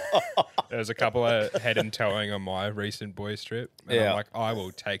 There's a couple of head and towing on my recent boys' trip. And Yeah. I'm like, I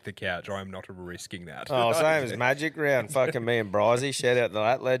will take the couch. I am not risking that. Oh, same as Magic Round. Fucking me and Brizzy. Shout out to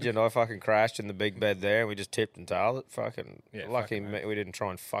that legend. I fucking crashed in the big bed there, and we just tipped and tailed it. Fucking lucky we didn't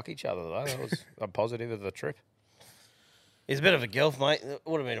try and fuck each other, though. That was a positive of the trip. He's a bit of a gilf, mate. It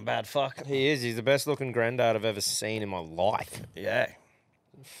would have been a bad fuck. He is. He's the best looking granddad I've ever seen in my life. Yeah.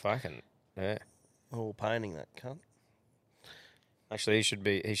 Fucking, yeah. All painting that cunt. Actually,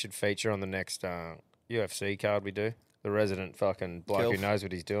 he should feature on the next UFC card we do. The resident fucking bloke Gilf. who knows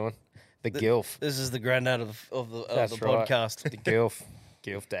what he's doing. The Gilf. This is the granddad of the That's right. podcast. The Gilf.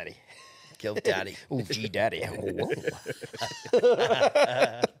 Gilf daddy. Gilf daddy. Oh, gee daddy.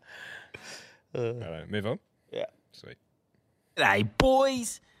 Righto, move on. Yeah. Sweet. G'day,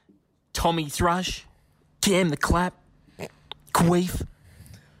 boys. Tommy Thrush, Cam the Clap, Queef.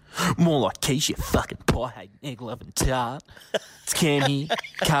 More like Keisha, you fucking pie-hating, egg-loving tart. It's Cam here,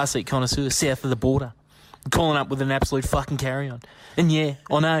 car seat connoisseur, south of the border. I'm calling up with an absolute fucking carry-on. And yeah,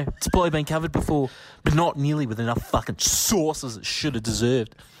 I know, it's probably been covered before, but not nearly with enough fucking sauce as it should have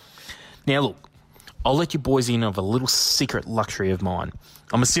deserved. Now look, I'll let you boys in of a little secret luxury of mine.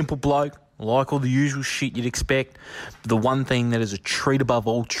 I'm a simple bloke, like all the usual shit you'd expect. But the one thing that is a treat above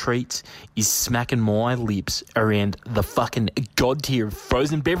all treats is smacking my lips around the fucking god tier of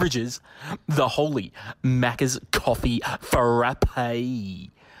frozen beverages, the holy Macca's Coffee Frappe.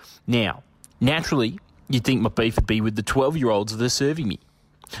 Now, naturally, you'd think my beef would be with the 12-year-olds that are serving me.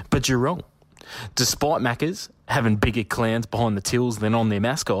 But you're wrong. Despite Macca's having bigger clowns behind the tills than on their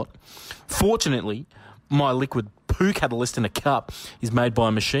mascot, fortunately, my liquid poo catalyst in a cup is made by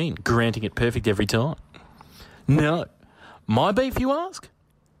a machine, granting it perfect every time. No. My beef, you ask?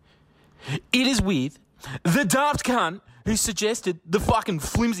 It is with the daft cunt who suggested the fucking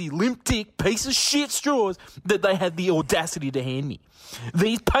flimsy, limp dick piece of shit straws that they had the audacity to hand me.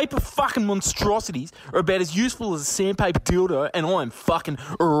 These paper fucking monstrosities are about as useful as a sandpaper dildo, and I am fucking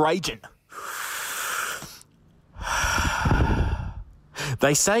raging.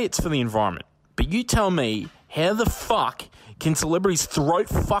 They say it's for the environment, but you tell me, how the fuck can celebrities throat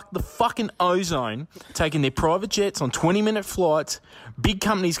fuck the fucking ozone, taking their private jets on 20-minute flights? Big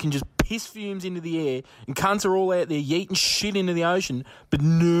companies can just piss fumes into the air, and cunts are all out there yeeting shit into the ocean. But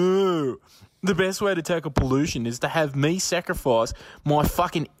no, the best way to tackle pollution is to have me sacrifice my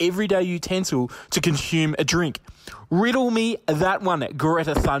fucking everyday utensil to consume a drink. Riddle me that one,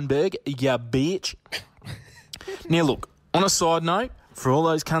 Greta Thunberg, ya bitch. Now look, on a side note, for all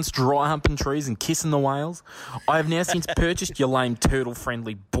those cunts dry humping trees and kissing the whales, I have now since purchased your lame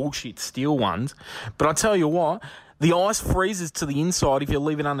turtle-friendly bullshit steel ones. But I tell you what, the ice freezes to the inside if you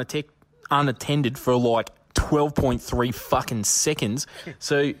leave it unattended for like 12.3 fucking seconds.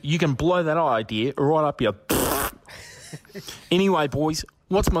 So you can blow that idea right up your... Anyway, boys,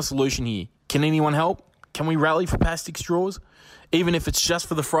 what's my solution here? Can anyone help? Can we rally for plastic straws? Even if it's just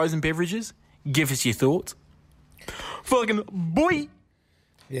for the frozen beverages? Give us your thoughts. Fucking boy!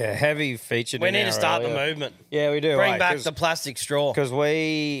 Yeah, heavy featured. We need to start the movement. Yeah, we do. Bring back the plastic straw. Because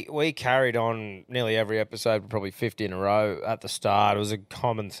we carried on nearly every episode, probably 50 in a row at the start. It was a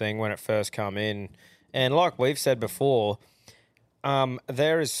common thing when it first come in. And like we've said before,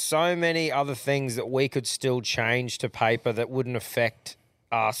 there is so many other things that we could still change to paper that wouldn't affect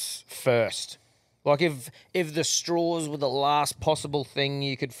us first. Like if the straws were the last possible thing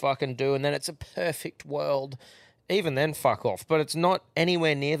you could fucking do, and then it's a perfect world, even then fuck off. But it's not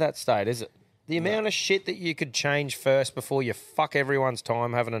anywhere near that state, is it? The amount of shit that you could change first before you fuck everyone's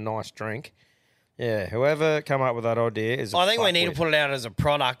time having a nice drink. Yeah, whoever come up with that idea is. I think we need to put it out as a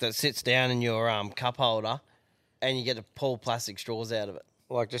product that sits down in your cup holder, and you get to pull plastic straws out of it.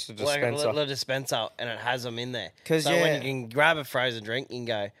 Like just a Like dispenser. a little dispenser, and it has them in there. 'Cause, so yeah. when you can grab a frozen drink, you can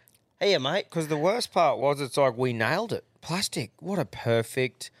go, "Here, mate." Because the worst part was, it's like we nailed it. Plastic. What a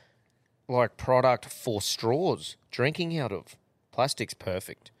perfect product for straws. Drinking out of. Plastic's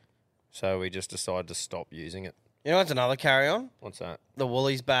perfect. So we just decided to stop using it. You know what's another carry on? What's that? The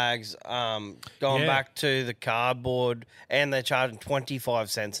Woolies bags going Yeah. back to the cardboard, and they're charging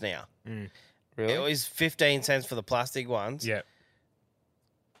 25 cents now. Really? It was 15 cents for the plastic ones. Yeah.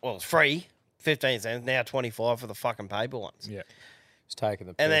 Well, it's free, 15 cents. Now 25 for the fucking paper ones. Yeah. It's taking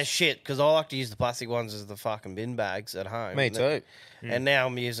the piss. And they're shit, because I like to use the plastic ones as the fucking bin bags at home. Me And then- too. And now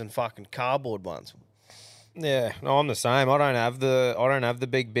I'm using fucking cardboard ones. Yeah, no, I'm the same. I don't have the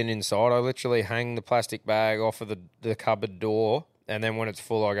big bin inside. I literally hang the plastic bag off of the cupboard door, and then when it's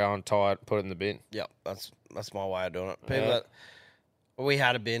full, I go and tie it, put it in the bin. Yep, that's my way of doing it. People Yeah. that we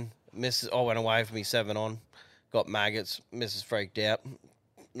had a bin. Mrs. I went away for me 7 on, got maggots. Mrs. freaked out.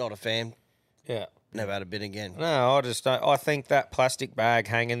 Not a fan. Yeah, never had a bin again. No, I just don't. I think that plastic bag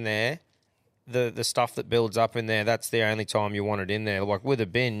hanging there, the stuff that builds up in there, that's the only time you want it in there. Like with a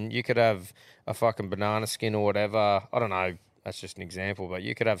bin, you could have a fucking banana skin or whatever. I don't know. That's just an example, but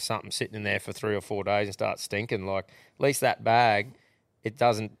you could have something sitting in there for 3 or 4 days and start stinking. Like at least that bag, it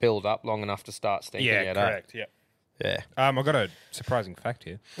doesn't build up long enough to start stinking. Yeah, yet, eh? correct. Yeah. Yeah. I've got a surprising fact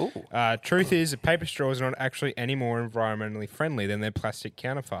here. Truth is that paper straws are not actually any more environmentally friendly than their plastic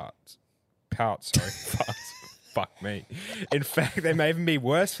counterparts. Fuck me. In fact, they may even be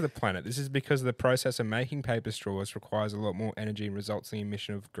worse for the planet. This is because the process of making paper straws requires a lot more energy and results in the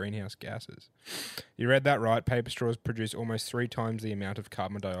emission of greenhouse gases. You read that right. Paper straws produce almost 3 times the amount of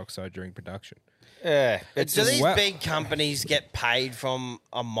carbon dioxide during production. Yeah. Do these big companies get paid from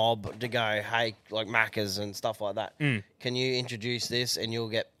a mob to go, hey, like Macca's and stuff like that? Can you introduce this and you'll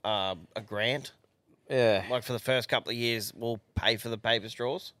get a grant? Yeah. Like for the first couple of years, we'll pay for the paper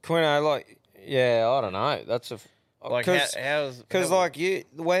straws? Quino, I don't know. That's Like, because like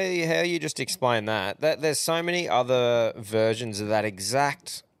how you just explained that there's so many other versions of that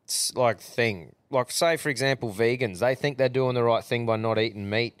exact thing. Like say for example, vegans, they think they're doing the right thing by not eating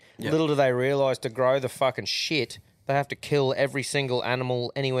meat. Yep. Little do they realise to grow the fucking shit, they have to kill every single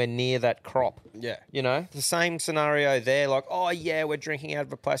animal anywhere near that crop. Yeah. You know, the same scenario there. Like, oh yeah, we're drinking out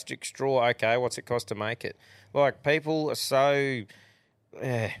of a plastic straw. Okay, what's it cost to make it? Like people are so,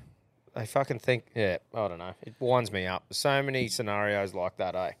 yeah. They fucking think, I don't know. It winds me up. So many scenarios like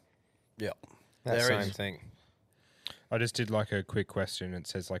that, eh? Yep. That There same is. thing. I just did a quick question. It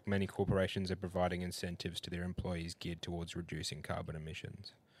says many corporations are providing incentives to their employees geared towards reducing carbon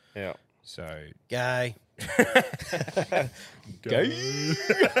emissions. Yeah. So Gay. Gay.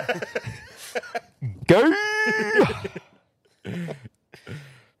 Go.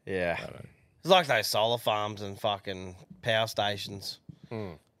 Yeah. It's like those solar farms and fucking power stations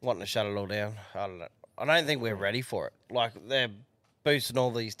wanting to shut it all down. I don't know. I don't think we're ready for it. Like, they're boosting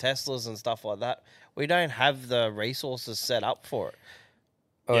all these Teslas and stuff like that. We don't have the resources set up for it.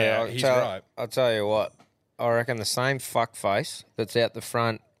 Oh, Yeah, I'll he's tell, right. I'll tell you what. I reckon the same fuckface that's out the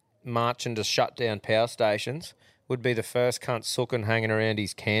front marching to shut down power stations would be the first cunt sooking hanging around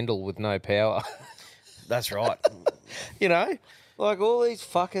his candle with no power. That's right. You know? Like all these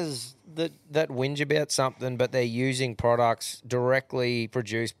fuckers that whinge about something, but they're using products directly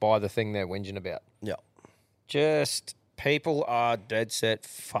produced by the thing they're whinging about. Yeah. Just people are dead set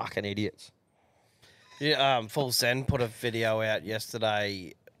fucking idiots. Yeah, Full Send put a video out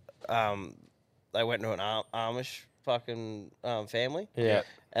yesterday. They went to an Amish fucking family. Yeah.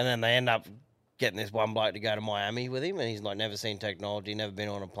 And then they end up getting this one bloke to go to Miami with him, and he's never seen technology, never been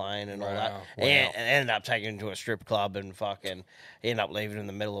on a plane and all that. Wow. And ended up taking him to a strip club and fucking he ended up leaving in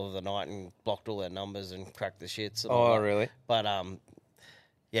the middle of the night and blocked all their numbers and cracked the shits. And all Oh, that. really? But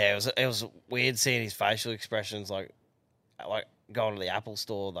yeah, it was weird seeing his facial expressions, like going to the Apple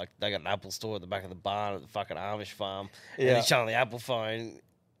store. Like they got an Apple store at the back of the barn at the fucking Amish farm, and Yeah. he's showing the Apple phone,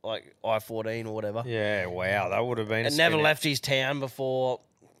 like i14 or whatever. Yeah, wow, that would have been. And never left his town before.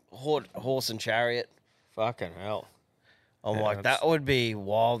 Horse and chariot. Fucking hell. I'm Yeah, like, that would be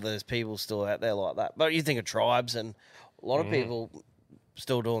wild. There's people still out there like that. But you think of tribes, and a lot of people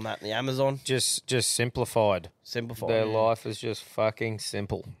still doing that in the Amazon. Just simplified. Simplified. Their life is just fucking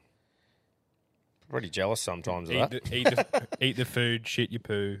simple. Pretty jealous sometimes of that. Eat the food, shit your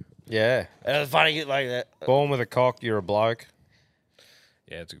poo. Yeah. And it's funny like that. Born with a cock, you're a bloke.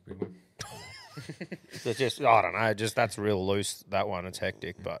 Yeah, it's a big one. It's just, I don't know, just that's real loose, that one. It's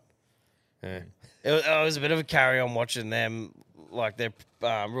hectic, but Yeah. It was a bit of a carry on watching them. Like, they're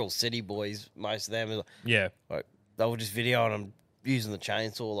real city boys, most of them. Yeah. Like, they were just videoing them using the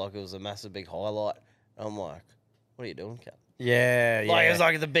chainsaw like it was a massive big highlight. I'm like, what are you doing, Cap? Yeah, Like, it was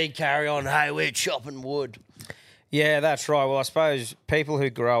like the big carry on, hey, we're chopping wood. Yeah, that's right. Well, I suppose people who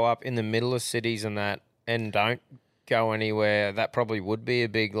grow up in the middle of cities and that and don't go anywhere, that probably would be a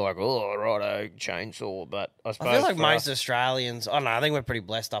big, like, oh, righto, chainsaw. But I suppose I feel like for most us- Australians, I don't know, I think we're pretty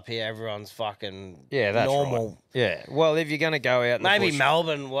blessed up here. Everyone's fucking yeah, that's normal. right. Yeah. Well, if you're going to go out in Maybe the bush,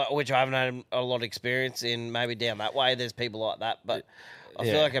 Melbourne, which I haven't had a lot of experience in, maybe down that way, there's people like that. But I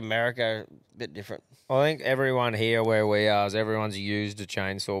Yeah. feel like America, a bit different. I think everyone here where we are, everyone's used a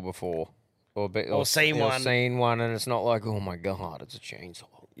chainsaw before. Or seen one. seen one, and it's not like, oh my God, it's a chainsaw.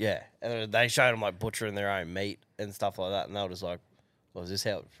 Yeah, and they showed them like butchering their own meat and stuff like that, and they were just like, "Well, is this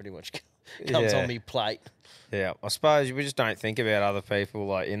how it pretty much comes Yeah. on me plate?" Yeah, I suppose we just don't think about other people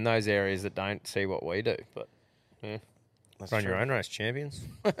like in those areas that don't see what we do. But yeah, That's run your true. own race, champions.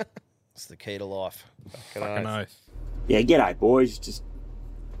 It's the key to life. Fucking oath. Yeah, g'day boys.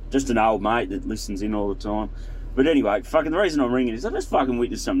 Just an old mate that listens in all the time. But anyway, fucking the reason I'm ringing is I just fucking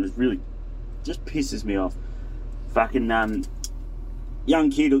witnessed something that really just pisses me off. Fucking young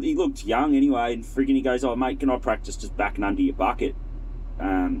kid, he looked young anyway, and friggin' he goes, "Oh mate, can I practice just backing under your bucket?"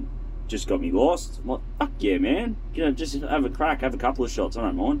 Just got me lost. I'm like, fuck yeah, man. You know, just have a crack, have a couple of shots, I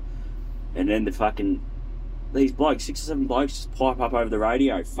don't mind. And then these blokes, 6 or 7 blokes, just pipe up over the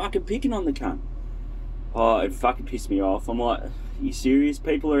radio, fucking picking on the cunt. Oh, it fucking pissed me off. I'm like, are you serious?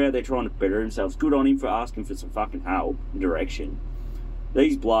 People are out there trying to better themselves. Good on him for asking for some fucking help and direction.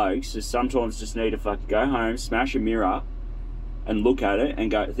 These blokes just sometimes just need to fucking go home, smash a mirror, and look at it and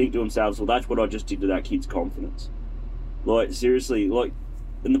go think to themselves, well, that's what I just did to that kid's confidence. Like, seriously, like,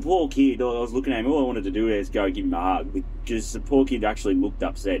 and the poor kid, I was looking at him, all I wanted to do is go give him a hug, because the poor kid actually looked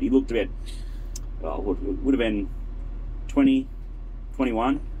upset. He looked about, what would have been 20,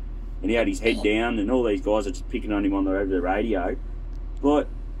 21, and he had his head down, and all these guys are just picking on him over the radio. Like,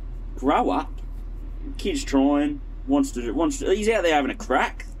 grow up. Kid's trying, wants to, he's out there having a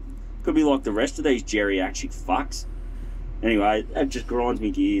crack. Could be like the rest of these geriatric fucks. Anyway, that just grinds me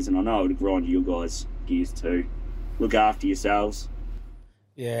gears, and I know it would grind you guys' gears too. Look after yourselves.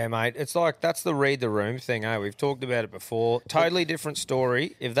 Yeah, mate. It's like, that's the read the room thing, eh? We've talked about it before. Totally different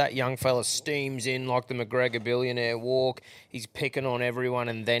story. If that young fella steams in like the McGregor billionaire walk, he's picking on everyone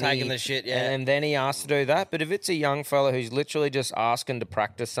and then Taking the shit, yeah. And then he asks to do that. But if it's a young fella who's literally just asking to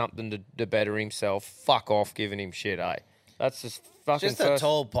practice something to better himself, fuck off giving him shit, eh? That's just fucking Just the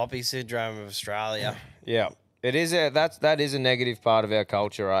tall poppy syndrome of Australia. Yeah. It is that is a negative part of our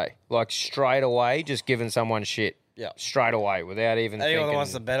culture, eh? Like, straight away, just giving someone shit. Yeah. Straight away, without even Anyone thinking. that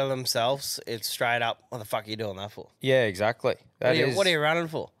wants to better themselves, it's straight up, what the fuck are you doing that for? Yeah, exactly. What are you running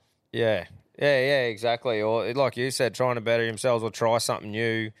for? Yeah, exactly. Or like you said, trying to better themselves or try something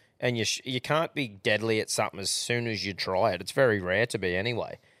new, and you can't be deadly at something as soon as you try it. It's very rare to be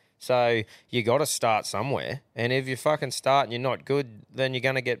anyway. So you got to start somewhere, and if you fucking start and you're not good, then you're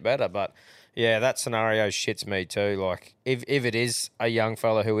going to get better. But yeah, that scenario shits me too. Like, if it is a young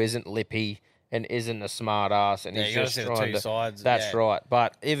fella who isn't lippy and isn't a smart ass, and Yeah, he's you gotta just see the trying two to. sides, That's yeah. right.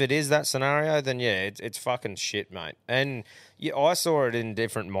 But if it is that scenario, then yeah, it's fucking shit, mate. And I saw it in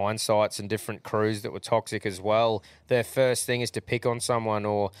different mine sites and different crews that were toxic as well. Their first thing is to pick on someone.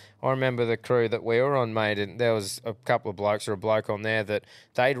 Or I remember the crew that we were on, mate, and there was a couple of blokes or a bloke on there that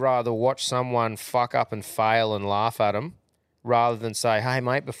they'd rather watch someone fuck up and fail and laugh at them rather than say, hey,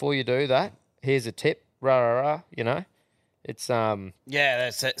 mate, before you do that, here's a tip, rah, rah, rah, you know? It's Yeah, they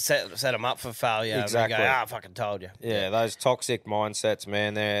set them up for failure. Exactly. And they go, I fucking told you. Yeah, those toxic mindsets,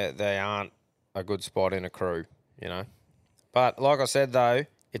 man, they aren't a good spot in a crew, you know. But like I said, though,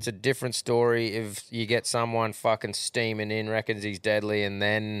 it's a different story if you get someone fucking steaming in, reckons he's deadly, and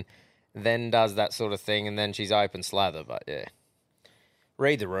then does that sort of thing, and then she's open slather. But yeah,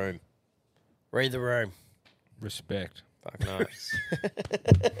 read the room. Read the room. Respect. Fuck no.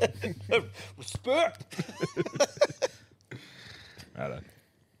 Respect.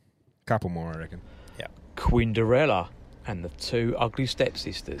 Couple more, I reckon. Yeah. Quinderella and the two ugly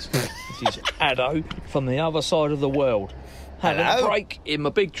stepsisters. This is Addo from the other side of the world. Had a break in my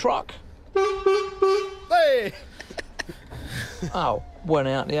big truck. Hey! Oh, went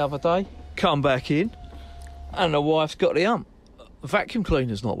out the other day, come back in, and the wife's got the hump. The vacuum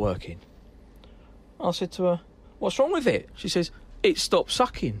cleaner's not working. I said to her, what's wrong with it? She says, it stopped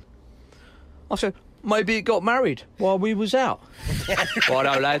sucking. I said, maybe it got married while we was out.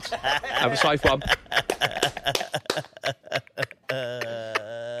 Righto, lads. Have a safe one.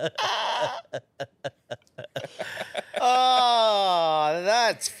 Oh,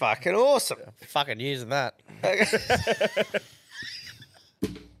 that's fucking awesome. Fucking using that.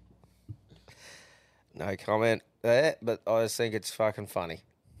 No comment there, but I just think it's fucking funny.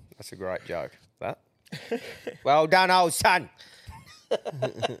 That's a great joke. That. Well done, old son.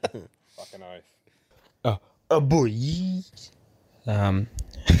 Fucking oath. Boys.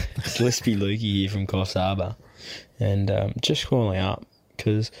 Gillespie Lukey here from Coffs Harbour. And just calling up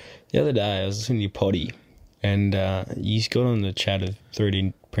because the other day I was listening to your potty and you got on the chat of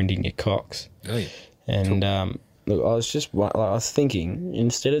 3D printing your cocks. Oh, yeah. And look, I was thinking,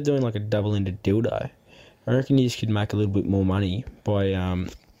 instead of doing like a double-ended dildo, I reckon you could make a little bit more money by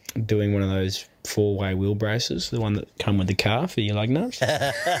doing one of those 4-way wheel braces, the one that come with the car for your lug nuts.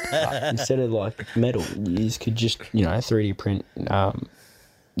 Instead of like metal, you could just 3D print,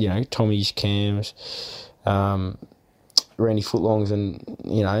 Tommy's cams, Randy Footlongs,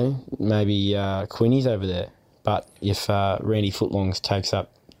 and maybe Quinny's over there. But if Randy Footlongs takes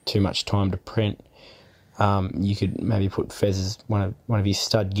up too much time to print, you could maybe put Fez's one of his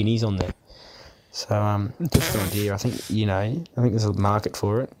stud guineas on there. So just an idea. I think there's a market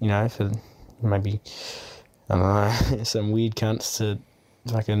for it. For maybe I don't know some weird cunts to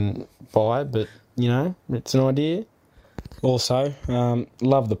fucking buy, but it's an idea. Also,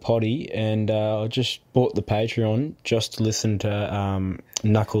 love the potty, and I just bought the Patreon just to listen to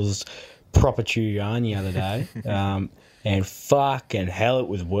Knuckles' proper chew yarn the other day, and fucking hell, it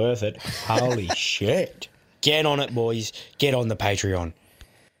was worth it. Holy shit! Get on it, boys. Get on the Patreon.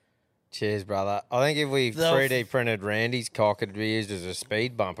 Cheers, brother. I think if we 3D printed Randy's cock, it'd be used as a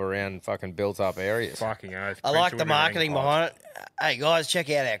speed bump around fucking built-up areas. Fucking oath. I like the marketing behind it. Hey, guys, check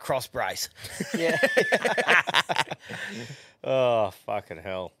out our cross brace. Yeah. Oh, fucking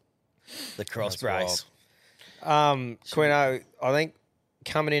hell. The cross brace. Quino, I think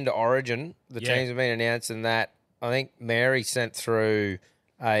coming into Origin, the teams have been announcing that. I think Mary sent through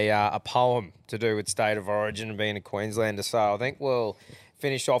a poem to do with State of Origin and being a Queenslander. So I think we'll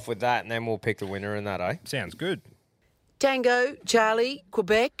finish off with that and then we'll pick the winner in that, eh? Sounds good. Tango, Charlie,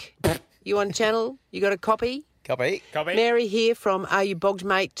 Quebec. You on channel? You got a copy? Copy. Mary here from Are You Bogged,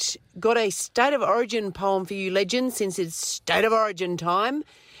 Mate? Got a State of Origin poem for you, legends, since it's State of Origin time.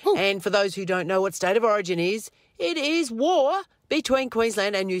 Ooh. And for those who don't know what State of Origin is, it is war between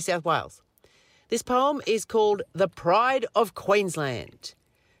Queensland and New South Wales. This poem is called The Pride of Queensland.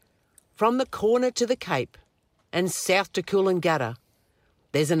 From the corner to the Cape and south to Coolangatta,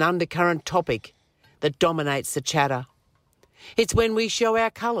 there's an undercurrent topic that dominates the chatter. It's when we show our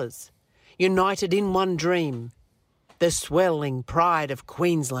colours, united in one dream, the swelling pride of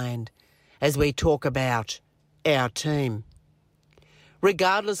Queensland, as we talk about our team.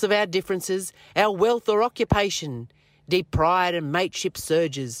 Regardless of our differences, our wealth or occupation, deep pride and mateship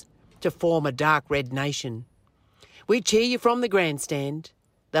surges to form a dark red nation. We cheer you from the grandstand,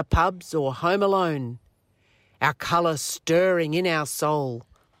 the pubs or home alone, our colour stirring in our soul,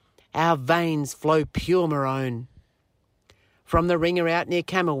 our veins flow pure maroon. From the ringer out near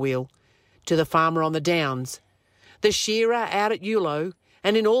Camberwheel to the farmer on the downs, the shearer out at Eulo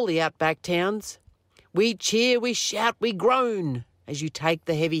and in all the outback towns, we cheer, we shout, we groan as you take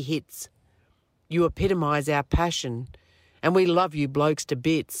the heavy hits. You epitomise our passion and we love you blokes to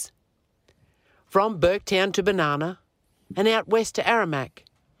bits. From Burketown to Banana and out west to Aramac,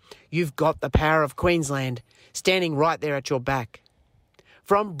 you've got the power of Queensland standing right there at your back.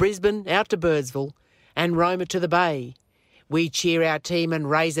 From Brisbane out to Birdsville and Roma to the Bay, we cheer our team and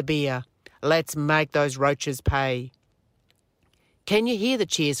raise a beer. Let's make those roaches pay. Can you hear the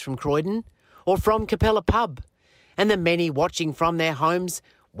cheers from Croydon or from Capella Pub and the many watching from their homes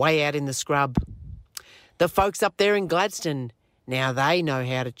way out in the scrub? The folks up there in Gladstone, now they know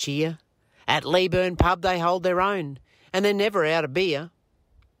how to cheer. At Leeburn Pub they hold their own and they're never out of beer.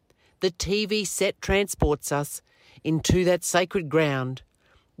 The TV set transports us into that sacred ground.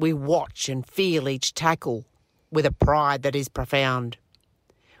 We watch and feel each tackle with a pride that is profound.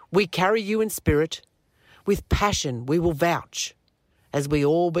 We carry you in spirit. With passion we will vouch as we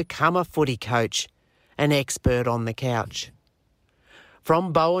all become a footy coach, an expert on the couch.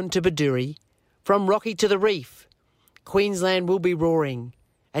 From Bowen to Baduri, from Rocky to the Reef, Queensland will be roaring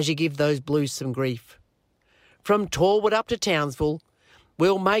as you give those Blues some grief. From Torwood up to Townsville,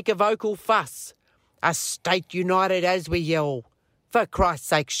 we'll make a vocal fuss, a state united as we yell, for Christ's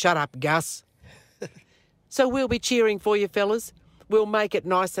sake, shut up, Gus. So we'll be cheering for you, fellas. We'll make it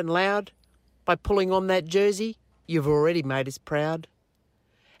nice and loud. By pulling on that jersey, you've already made us proud.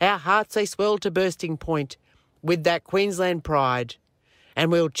 Our hearts, they swell to bursting point with that Queensland pride,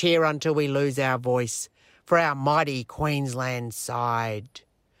 and we'll cheer until we lose our voice for our mighty Queensland side.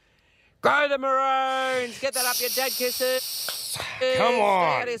 Go the Maroons! Get that up your dead kisses. Come on. Stay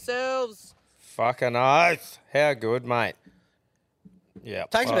out of yourselves. Fucking oath. How good, mate. Yeah.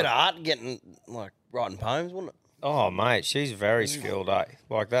 Takes a bit of art getting, like, writing poems, wouldn't it? Oh, mate, she's very skilled, eh?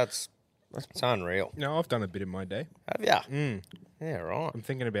 Like, it's unreal. No, I've done a bit in my day. Have ya? Mm. Yeah, right. I'm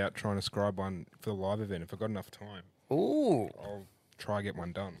thinking about trying to scribe one for the live event. If I've got enough time, Ooh. I'll try to get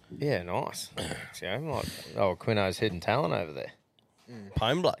one done. Yeah, nice. See, I'm like, Quino's hidden talent over there.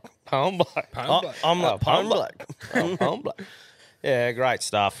 Poem bloke. Poem bloke. I'm like poem bloke. Poem bloke. Yeah, great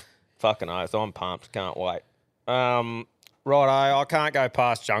stuff. Fucking oath. I'm pumped. Can't wait. Righto, I can't go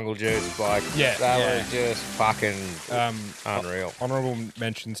past Jungle Juice. Like, that was just fucking unreal. Honourable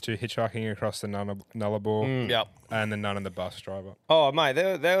mentions to hitchhiking across the Nullarbor. Yep. And the nun and the bus driver. Oh, mate,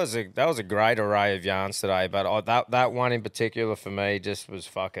 there was a great array of yarns today, but that one in particular for me just was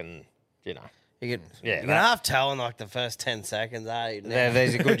fucking, you know. You can half tell in like the first 10 seconds, eh?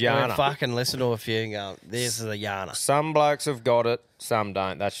 There's a good yarner. Fucking listen to a few and go, this is a yarner. Some blokes have got it, some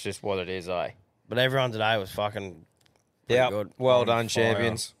don't. That's just what it is, eh? But everyone today was fucking pretty good. Well On done, fire.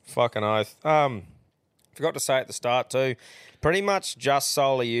 champions. Fucking oath. Forgot to say at the start too, pretty much just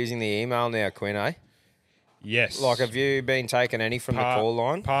solely using the email now, Quinn, eh? Yes. Like, have you been taking any from the call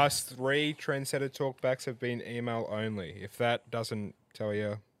line? Past 3 Trendsetter Talkbacks have been email only. If that doesn't tell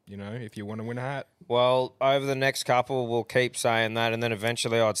you, you know, if you want to win a hat. Well, over the next couple, we'll keep saying that, and then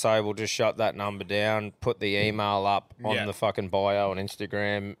eventually I'd say we'll just shut that number down, put the email up on the fucking bio on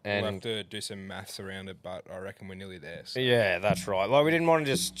Instagram, and We'll have to do some maths around it, but I reckon we're nearly there. So. yeah, that's right. Like, we didn't want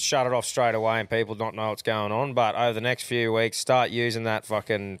to just shut it off straight away and people not know what's going on, but over the next few weeks, start using that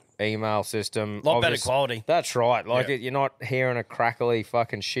fucking email system. Lot better quality. That's right. Like, Yeah. you're not hearing a crackly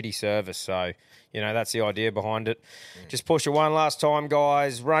fucking shitty service, so... You know, that's the idea behind it. Just push it one last time,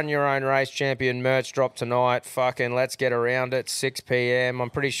 guys. Run your own race champion merch drop tonight. Fucking let's get around it. 6 p.m. I'm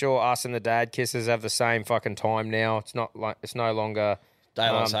pretty sure us and the Dad Kissers have the same fucking time now. It's not like it's no longer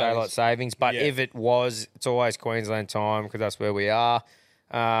daylight savings. But if it was, it's always Queensland time because that's where we are.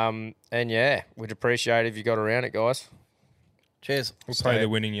 And yeah, we'd appreciate it if you got around it, guys. Cheers. We'll play the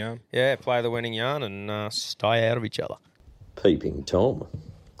winning yarn. Yeah, play the winning yarn and stay out of each other. Peeping Tom,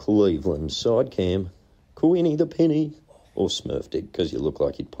 Cleveland sidecam, Queenie the Penny, or Smurf Dick, because you look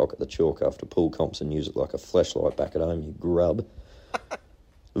like you'd pocket the chalk after pool comps and use it like a flashlight back at home, you grub.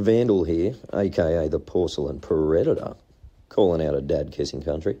 Vandal here, a.k.a. the Porcelain Predator, calling out a dad-kissing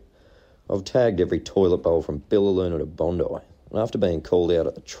country. I've tagged every toilet bowl from Billaloona to Bondi, and after being called out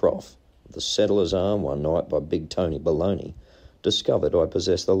at the trough of the Settler's Arm one night by Big Tony Baloney, discovered I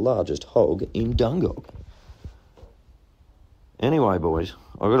possess the largest hog in Dungog. Anyway, boys,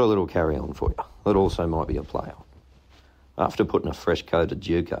 I've got a little carry-on for you that also might be a play-on. After putting a fresh coat of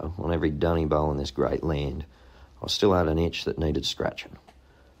Duco on every dunny bowl in this great land, I still had an itch that needed scratching.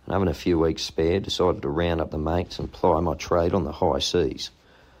 And having a few weeks spare, decided to round up the mates and ply my trade on the high seas.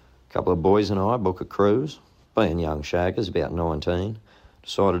 A couple of boys and I book a cruise. Being young shaggers, about 19,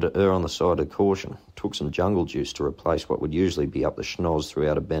 decided to err on the side of caution. Took some jungle juice to replace what would usually be up the schnoz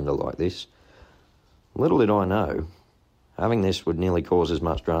throughout a bender like this. Little did I know, having this would nearly cause as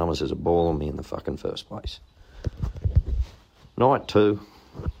much dramas as a ball on me in the fucking first place. Night 2,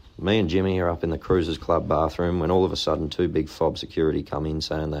 me and Jimmy are up in the Cruisers Club bathroom when all of a sudden 2 big fob security come in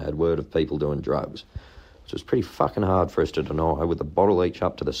saying they had word of people doing drugs. Which was pretty fucking hard for us to deny, with a bottle each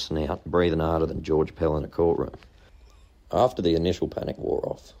up to the snout, breathing harder than George Pell in a courtroom. After the initial panic wore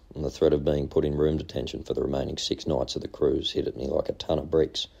off, and the threat of being put in room detention for the remaining 6 nights of the cruise hit at me like a ton of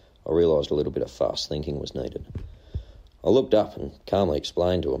bricks, I realised a little bit of fast thinking was needed. I looked up and calmly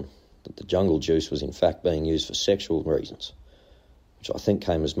explained to him that the jungle juice was in fact being used for sexual reasons, which I think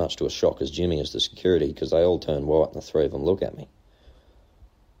came as much to a shock as Jimmy as the security, because they all turned white and the 3 of them look at me.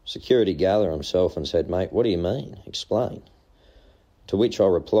 Security gathered himself and said, "Mate, what do you mean? Explain." To which I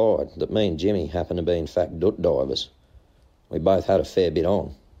replied that me and Jimmy happened to be in fact dutt divers. We both had a fair bit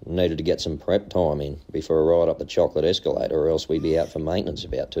on and needed to get some prep time in before a ride up the chocolate escalator, or else we'd be out for maintenance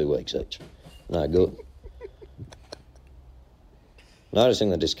about 2 weeks each. No good. Noticing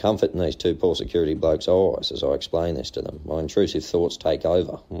the discomfort in these 2 poor security blokes' eyes as I explain this to them, my intrusive thoughts take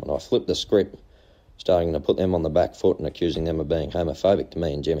over, and when I flip the script, starting to put them on the back foot and accusing them of being homophobic to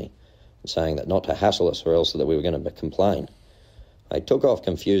me and Jimmy, and saying that not to hassle us or else that we were going to complain. They took off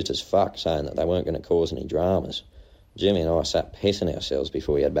confused as fuck, saying that they weren't going to cause any dramas. Jimmy and I sat pissing ourselves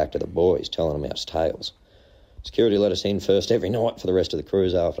before we head back to the boys, telling them our tales. Security let us in first every night for the rest of the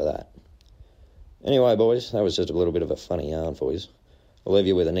cruise after that. Anyway, boys, that was just a little bit of a funny yarn for you. I'll leave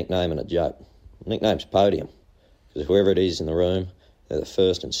you with a nickname and a joke. The nickname's Podium, because whoever it is in the room, they're the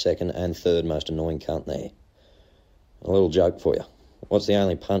first and second and third most annoying cunt there. A little joke for you. What's the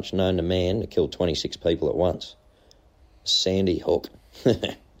only punch known to man to kill 26 people at once? Sandy Hook.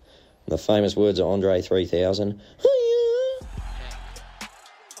 The famous words of Andre 3000.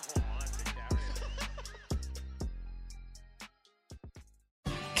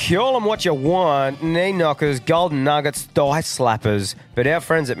 Call them what you want, knee knockers, golden nuggets, thigh slappers. But our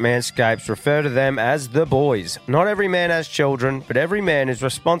friends at Manscaped refer to them as the boys. Not every man has children, but every man is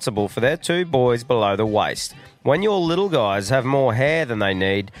responsible for their 2 boys below the waist. When your little guys have more hair than they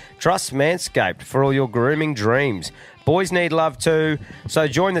need, trust Manscaped for all your grooming dreams. Boys need love too, so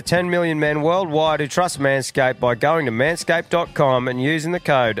join the 10 million men worldwide who trust Manscaped by going to manscaped.com and using the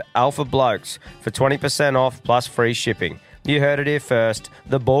code ALPHABLOKES for 20% off plus free shipping. You heard it here first.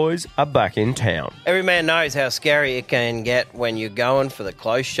 The boys are back in town. Every man knows how scary it can get when you're going for the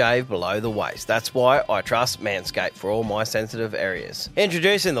close shave below the waist. That's why I trust Manscaped for all my sensitive areas.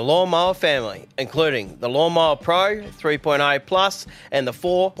 Introducing the Lawnmower family, including the Lawnmower Pro 3.0 Plus and the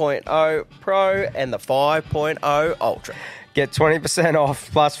 4.0 Pro and the 5.0 Ultra. Get 20%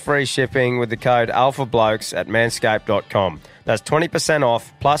 off plus free shipping with the code ALPHABLOKES at manscaped.com. That's 20%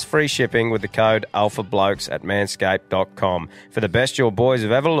 off plus free shipping with the code ALPHABLOKES at manscaped.com. For the best your boys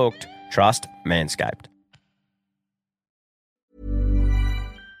have ever looked, trust Manscaped.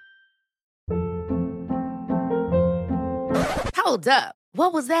 Hold up.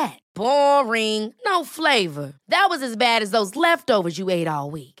 What was that? Boring. No flavor. That was as bad as those leftovers you ate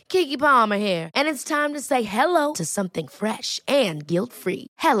all week. Keke Palmer here, and it's time to say hello to something fresh and guilt-free.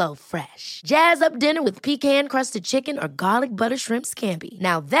 Hello Fresh. Jazz up dinner with pecan-crusted chicken or garlic butter shrimp scampi.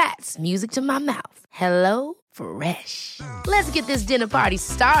 Now that's music to my mouth. Hello Fresh. Let's get this dinner party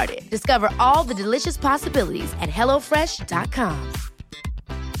started. Discover all the delicious possibilities at hellofresh.com.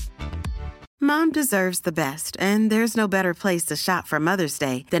 Mom deserves the best, and there's no better place to shop for Mother's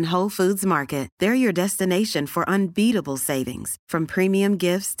Day than Whole Foods Market. They're your destination for unbeatable savings, from premium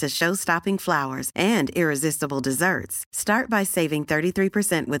gifts to show-stopping flowers and irresistible desserts. Start by saving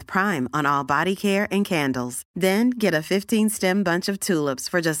 33% with Prime on all body care and candles. Then get a 15-stem bunch of tulips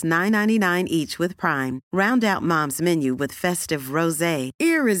for just $9.99 each with Prime. Round out Mom's menu with festive rosé,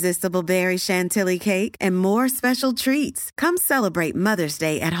 irresistible berry chantilly cake, and more special treats. Come celebrate Mother's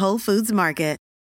Day at Whole Foods Market.